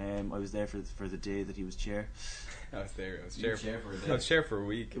 I was there for the day that he was chair. I was there. I was You chair chair for a day. I was chair for a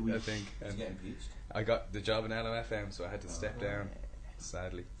week, A week. I think. Did And you get impeached? I got the job in LMFM, so I had to step down,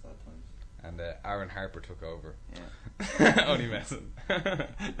 sadly. Sad times. And Aaron Harper took over. Yeah. Only messing.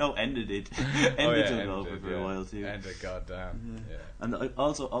 No, Enda did. Enda Oh, took Enda over did, for a while too. Enda, goddamn. Yeah. And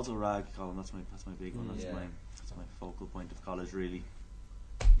also Rag, Colin. That's my big one. That's Yeah. my focal point of college, really.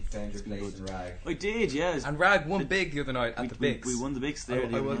 You found your place in Rag. I did, yeah. And Rag won big the other night at the Bigs. We won the Bigs there.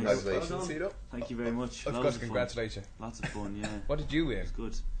 the other night. Congratulations, Cito. Thank you very much. I've Loads got of to fun. congratulate you. Lots of fun, yeah. What did you win? It's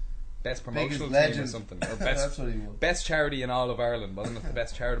good. Best Biggest promotional team or legend. something? Or That's best what he won. best charity in all of Ireland, wasn't it? The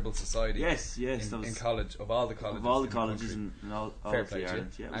best charitable society. Yes, that In, was in college, of all the colleges. of all the in colleges country. and all Fair of play to you.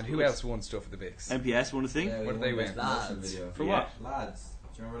 Ireland. Yeah, it was And good. who else won stuff at the Bigs? MPS won a thing. Yeah, What did they win? Lads. Video. For Yeah. what? Lads.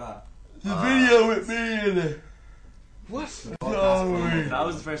 Do you remember that? The video with me in it. What? No. That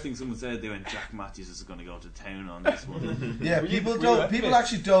was the first thing someone said. They went, Jack Matthews is going to go to town on this one. Yeah, Were you- people were you don't. at People this?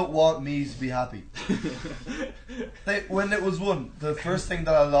 actually don't want me to be happy. When it was won, the first thing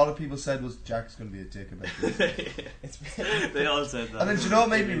that a lot of people said was, "Jack's going to be a dick about this." They all said that. And then, do you know what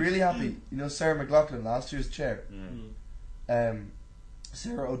made me really happy? You know, Sarah McLaughlin, last year's chair. Yeah.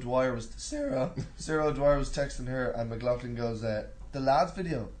 Sarah O'Dwyer was texting her, and McLaughlin goes, "The lads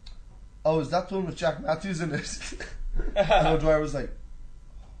video. Oh, is that the one with Jack Matthews in it?" And O'Dwyer was like,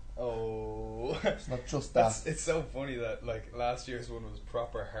 Oh. "It's not just that." It's so funny that like last year's one was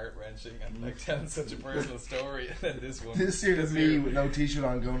proper heart wrenching and like telling such a personal story, and then this one. This year, there's me with no t-shirt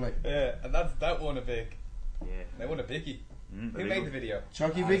on, going like, Yeah, and that won a big. Yeah. They won a biggie. Who Very made good. the video?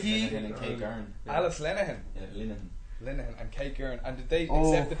 "Chucky Alice Vicky." Linehan and Kate Gurn. Alice Linehan. Yeah, Linehan and Kate Gurn. And did they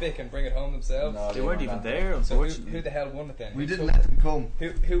Oh. accept the pick and bring it home themselves? No, They weren't even that there, So who unfortunately. the hell won it then? We Who didn't took- let them come.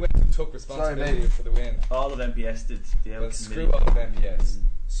 Who went and took responsibility mate. for the win? All of MPS did. The Well, out screw committee. all of MPS.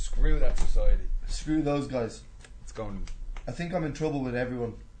 Screw that society. Screw those guys. It's going. I think I'm in trouble with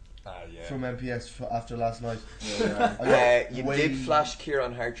everyone Yeah. from MPS after last night. Yeah, I got You way- did flash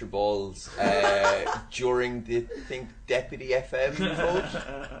Kieran Harcher balls during the Deputy FM vote.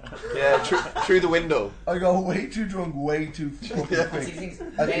 Yeah, through the window. I got way too drunk, way too fucking quick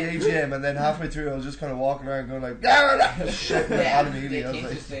at the AGM, and then halfway through I was just kind of walking around going like, shit, Adam Healy. They I was came to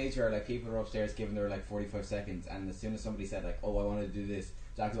like, the stage where like people were upstairs giving their like 45 seconds, and as soon as somebody said like, "Oh, I want to do this,"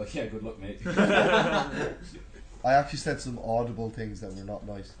 Jack was like, "Yeah, good luck, mate." I actually said some audible things that were not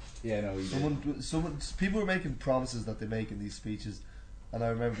nice. Yeah, no, you did. People were making promises that they make in these speeches, and I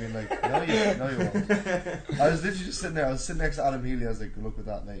remember being like, no, you won't. I was literally just sitting there. I was sitting next to Adam Healy. I was like, good luck with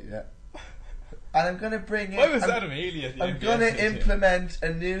that, mate. Yeah. And I'm gonna bring in. Why was Adam Healy at the I'm MPS gonna meeting? implement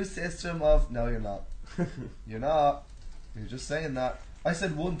a new system of. No, you're not. You're not. You're just saying that. I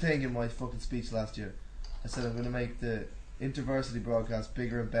said one thing in my fucking speech last year. I said I'm gonna make the InterVarsity broadcast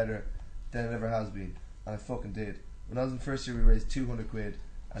bigger and better than it ever has been, and I fucking did. When I was in first year, we raised 200 quid,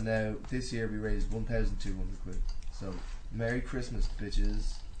 and now this year we raised 1,200 quid. So, Merry Christmas,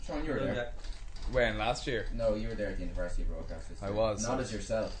 bitches. Sean, you were there. When last year? No, you were there at the University broadcast. This I year. was. Not as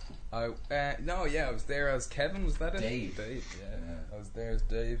yourself. I was there as Kevin. Was that it? Dave. Yeah. I was there as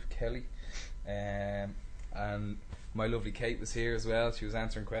Dave Kelly, and my lovely Kate was here as well. She was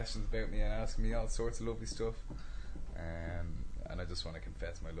answering questions about me and asking me all sorts of lovely stuff. And I just want to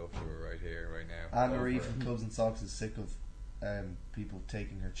confess my love to her right here, right now. Anne Marie Love from Clubs and Socks is sick of people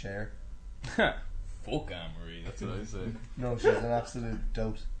taking her chair. her. Fuck Anne Marie. That's what I say. No, she's an absolute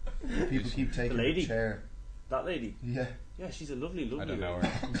dote. People keep taking The her lady. chair. That lady. Yeah. Yeah, she's a lovely, lovely. I don't know lady.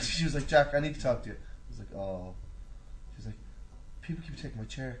 her. She was like, Jack, I need to talk to you. I was like, oh. She was like, people keep taking my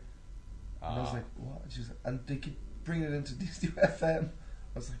chair. And I was like, what? She was like, and they keep bringing it into DCU FM.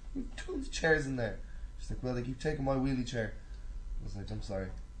 I was like, we've tons of chairs in there. She's like, well, they keep taking my wheelie chair. I was like, I'm sorry.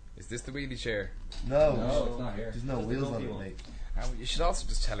 Is this the wheelie chair? No, No, it's not here. There's no Just the wheels on comfy it, one. mate. You should also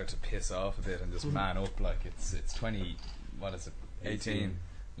just tell her to piss off a bit and just man up. Like it's 20. What is it? 18.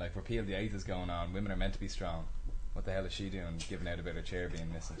 Like repeal the 8 is going on. Women are meant to be strong. What the hell is she doing? Giving out about her chair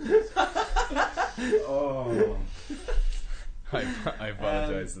being missing. Oh. I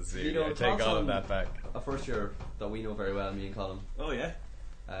apologise sincerely. I take all of that back. A first year that we know very well, me and Colin, Oh yeah.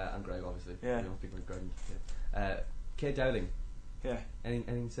 and Greg, obviously. Yeah. You know, people like Greg. Yeah. Kate Dowling. Yeah.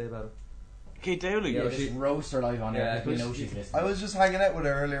 Anything to say about it? Kate Dowling. Yeah, Yeah, just roast her live on Yeah, air because we but know she- she's listening. I was just hanging out with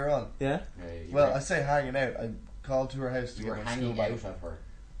her earlier on. Yeah. Well, I say hanging out. I called to her house to you get were my school hanging bag. out of her.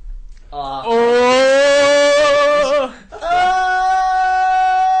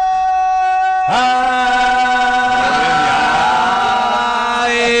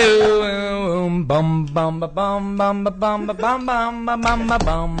 Bum bum ba bum bum ba bum ba bum bum ba bum ba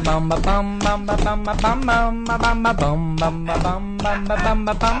bum bum ba bum bum ba bum ba bum bum ba bum ba bum bum ba bum bum ba bum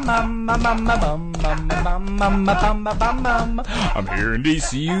ba bum bum ba bum ba bum bum ba bum bum ba bum ba bum bum. I'm here in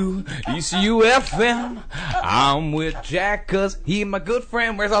DCU FM. I'm with Jack 'cause he my good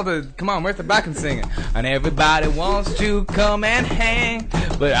friend. Where's the backing singing? And everybody wants to come and hang,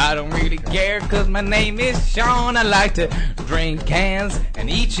 but I don't really care 'cause my name is Sean. I like to drink cans and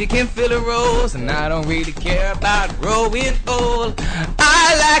eat chicken fillet rolls, and I don't really care about growing old.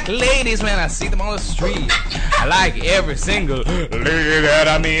 I like ladies when I see them on the street. I like every single lady that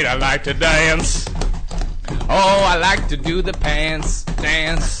I meet. I like to dance. Oh, I like to do the pants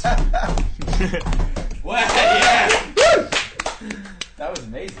dance. Well, yeah. That was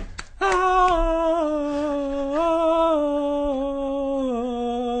amazing.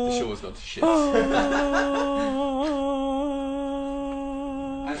 The show was going to shit.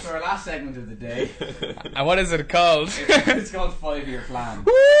 And for our last segment of the day, And what is it called? it's called 5-Year Plan.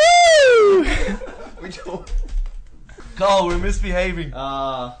 Woo! We don't. Carl, we're misbehaving.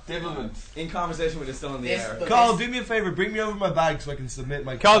 Dibblement. In conversation with his son on the This- air. Carl, do me a favour. Bring me over my bag so I can submit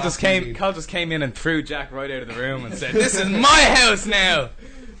my. Carl class just came. CV. Carl just came in and threw Jack right out of the room and said, "This is my house now."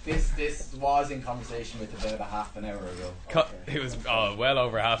 This was in conversation with about a half an hour ago. It was well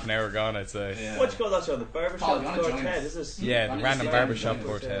over half an hour gone, I'd say. Yeah. What do you call that show? The Paul, barbershop you wanna join quartet, us? is it? Yeah, the Wanna random just barbershop join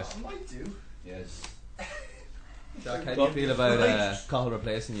us? quartet. I might do. Yes. Jack, how do you feel about Cahill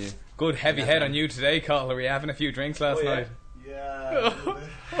replacing you? Good heavy head on you today, Carl. Were you having a few drinks last Oh, yeah. night? Yeah.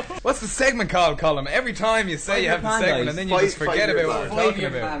 What's the segment called, Colin? Every time you say you have the Plan, segment guys. and then you just forget about what we're talking 5-year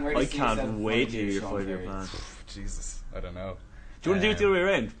about. plan. Where do I you see yourself can't in wait 5 to hear years, your Sean 5-year Carey? plan. Jesus, I don't know. Do you want to do it the other way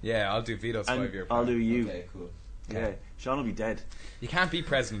around? Yeah, I'll do Vito's And 5-year plan. I'll do you. Okay, cool. Yeah. Sean will be dead. You can't be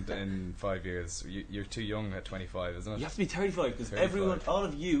president in 5 years. You're too young at 25, isn't it? You have to be 35 because 35. everyone, all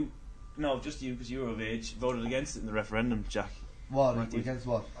of you, no, just you because you were of age, voted against it in the referendum, Jack. What? Matthew. Against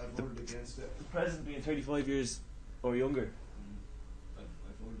what? I voted against it. The president being 35 years or younger. I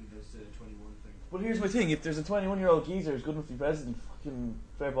voted against the 21 thing. Well, here's my thing: if there's a 21-year-old geezer who's good enough to be president, fucking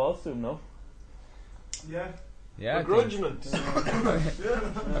fair balls to him, no? Yeah. Yeah. I think-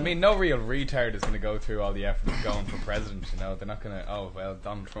 Begrudgment. I mean, no real retard is going to go through all the effort of going for president. You know, they're not going to. Oh well,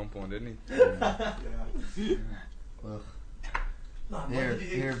 Donald Trump won, didn't he? Yeah. Ugh.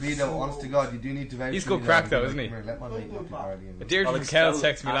 Here, Vito, honest to God, you do need to vouch He's for good me crack now. though, Come isn't he? here, let my mate look at Guardian. Deirdre from Alex Kells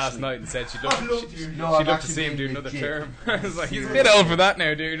Bell- texted me last Ashley. night and said she'd I love, loved she, you. No, she'd I'm love to actually see him do being another legit. term. I was like, he's a bit old for that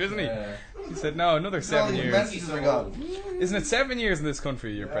now, dude, isn't he? She said, no, another 7 No, years. messages I got. Isn't it 7 years in this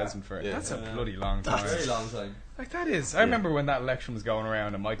country you're Yeah. president for? Yeah. That's a bloody long time. Very long time. Like, that is. I remember when that election was going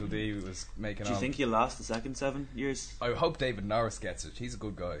around and Michael D was making Do you on. think he'll last the second 7 years? I hope David Norris gets it. He's a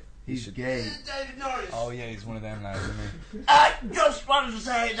good guy. He He's should- gay. David Norris. Oh, yeah, he's one of them lads, isn't he? I just wanted to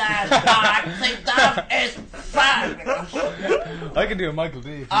say that I think that is fabulous. I can do a Michael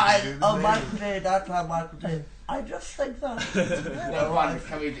D. Michael Day, that's how Michael Day. I just think that. No, go on,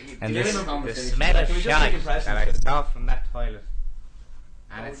 can we And do this, a the conversation? smell of Can we just shite make impressions that I of it? saw from that toilet.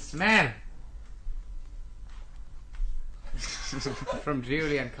 And it smell from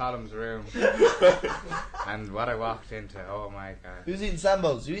Julie and Colum's room. And what I walked into, oh my god. Who's eating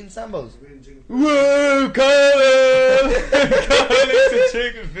Sambos? You eating Sambos? Woo, Colin! Colin eats a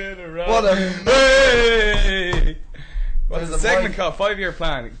chicken fillet roll. What a- Hey! What's There's the a segment mic. called? 5-year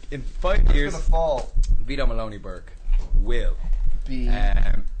plan. In 5 It's years, gonna fall. Vito Maloney Burke will. Be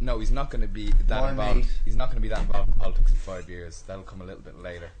No, he's not going to be that My involved. mate. He's not going to be that involved in politics in 5 years. That'll come a little bit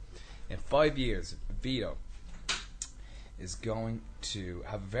later. In 5 years, Vito is going to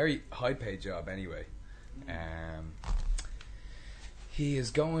have a very high-paid job anyway, He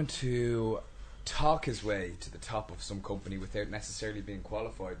is going to talk his way to the top of some company without necessarily being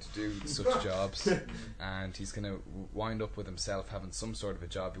qualified to do such jobs, and he's going to wind up with himself having some sort of a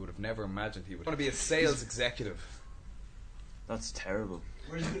job he would have never imagined he would. Want to be a sales executive. That's terrible.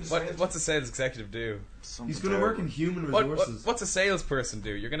 What's a sales executive do? He's going to work in human resources. What's a salesperson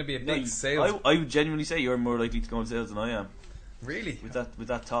do? You're going to be a big sales. I would genuinely say you're more likely to go in sales than I am. Really? With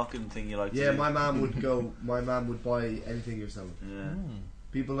that talking thing you like. Yeah, to do. my mum would buy anything you're selling. Yeah.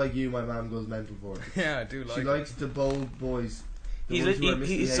 People like you, my mum goes mental for. Yeah, I do like. She likes the bold boys.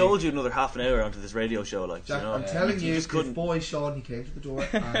 He sold you another half an hour onto this radio show, like. Jack, you know? I'm telling you, just this boy Sean, he came to the door,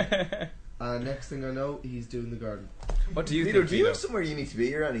 and next thing I know, he's doing the garden. What do you Vito, think? do you have somewhere you need to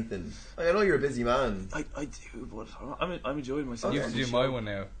be or anything? I know you're a busy man. I do, but I'm enjoying myself. You have to do my one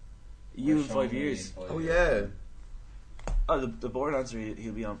now. You in 5 years. Oh yeah. Oh, the boring answer,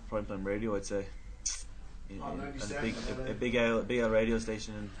 he'll be on primetime radio, I'd say. A big L radio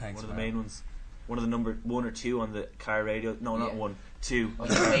station, and Thanks, one of the man. main ones. One of the number 1 or 2 on the car radio. No, not 1, 2 on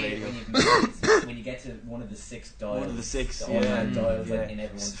the car radio. When you get to one of the 6 dials. One of the 6, the yeah. automatic dials in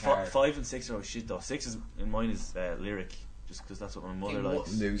everyone's car. 5 and 6 are always shit though. 6 is in mine is lyric, just because that's what my mother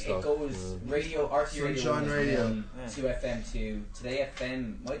likes. New It stuff. goes radio, RT radio, Sunshine Radio. 1, 2 FM 2, Today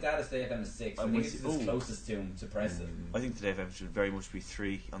FM. My dad is Today FM is 6. I think it's his closest to him to press it. I think Today FM should very much be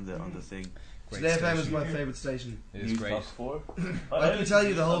 3 on the thing. Today FM is my favourite station. It is great. 4. I can tell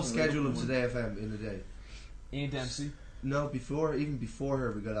you the whole schedule of Today FM in a day. Ian Dempsey. No, even before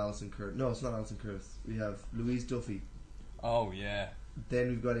her, we got Alison Curtis. No, it's not Alison Curtis. We have Louise Duffy. Oh yeah. Then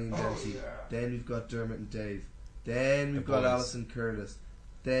we've got Ian Dempsey. Then we've got Dermot and Dave. Then we've The got boys. Alison Curtis.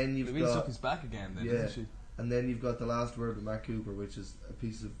 Then you've Louise got Duffy's back again then, yeah, isn't she? and then you've got The Last Word with Matt Cooper, which is a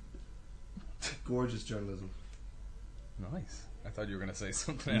piece of gorgeous journalism. Nice. I thought you were going to say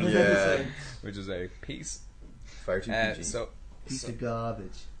something else. Yeah. Which is a piece. Far too PG. Piece of garbage.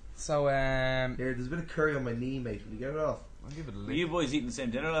 So Here, there's a bit of curry on my knee, mate. Will you get it off? I'll give it a Were you boys eating the same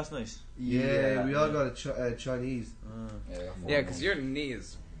dinner last night? Yeah, we all got a Chinese. yeah, because your knee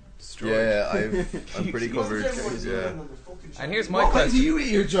is destroyed. Yeah, I'm pretty covered. Yeah. And here's my Why do question: you eat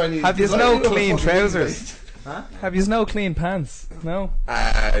your Chinese? Have you Because I no don't know clean what fucking trousers? Huh? Have you no clean pants? No.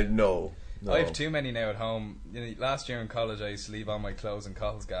 No. I have too many now at home. You know, last year in college, I used to leave all my clothes in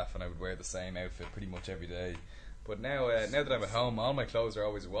Cottlesgaff, and I would wear the same outfit pretty much every day. But now, now that I'm at home, all my clothes are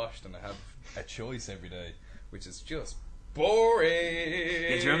always washed, and I have a choice every day, which is just boring. Yeah,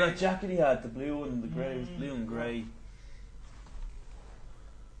 do you remember that jacket he had? The blue and the grey. It was blue and grey.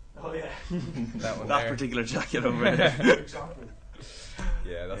 Oh yeah. That one That there. particular jacket over there. Example.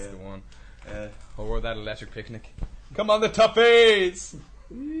 Yeah, that's the one. Uh, I wore that electric picnic. Come on, the toughies!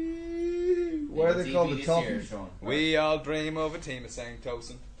 Why are they called the top? Toffees? We all dream of a team of St.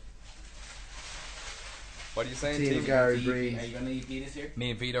 Tosin. What are you saying, Team team? Gary Breen. Are you going to EP this year?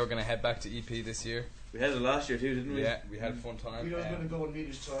 Me and Vito are going to head back to EP this year. we had it last year too, didn't we? Yeah, we had a fun time. We were going to go and meet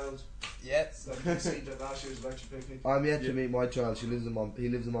his child. Yeah. So you seen that last year's electric picnic. I'm yet to meet my child. He lives in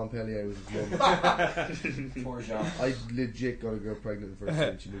Montpellier with his mum. Poor Jean. I legit got a girl pregnant the first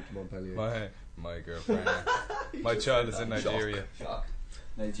time she moved to Montpellier. My girlfriend. My child is in Nigeria. Shock.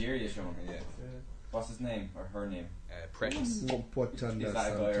 Nigeria, Sean. Yeah. What's his name? Or her name? Precious. What time Is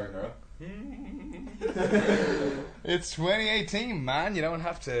that a guy or a girl? It's 2018, man. You don't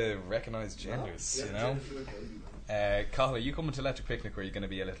have to recognise genders, you know? Cathal, are you coming to Electric Picnic, or are you going to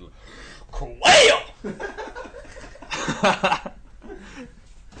be a little quail?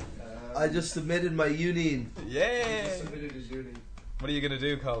 I just submitted my union. Yeah. Submitted his uni. What are you going to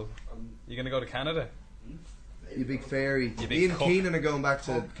do, Cole? You going to go to Canada? You big fairy. You big Me and cuck. Keenan are going back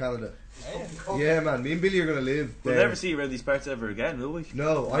to Canada. Yeah, man. Me and Billy are going to live We'll there. never see you around these parts ever again, will we?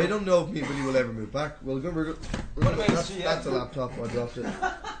 No, I don't know if me and Billy will ever move back. Well, that's a laptop. I dropped it.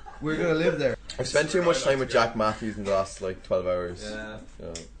 We're going to live there. I've spent too much time with Jack Matthews in the last 12 hours.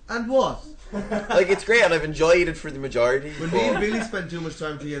 Yeah. And what? It's great, and I've enjoyed it for the majority. When me and Billy spend too much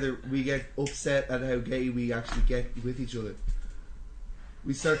time together, we get upset at how gay we actually get with each other.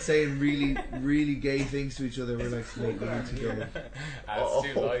 We start saying really, really gay things to each other. We're like, mate, we need to go.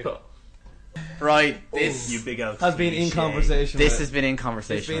 That's too light. Right, this You big out. Has been in conversation. this with- has been in It's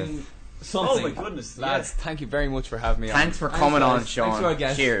conversation. been Oh something. my goodness, Lads, thank you very much for having me Thanks on. for coming on, guys. Sean. Thanks to our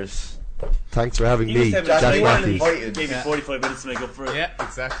guests. Cheers. Thanks for having He was having Jack a Matthews. Matthews. Gave you 45 minutes to make up for it. Yeah,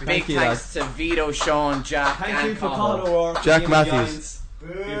 exactly. Big Thank you, thanks to Vito, Sean, Jack, Thank and you for Cathal. Colin O'Rourke. Jack Ian Matthews. Giants.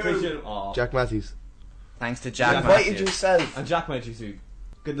 We appreciate it. Aw. Jack Matthews. Thanks to You Jack invited Matthews. yourself. And Jack Matthews too.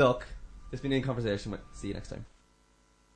 Good luck. It's been in conversation with. See you next time.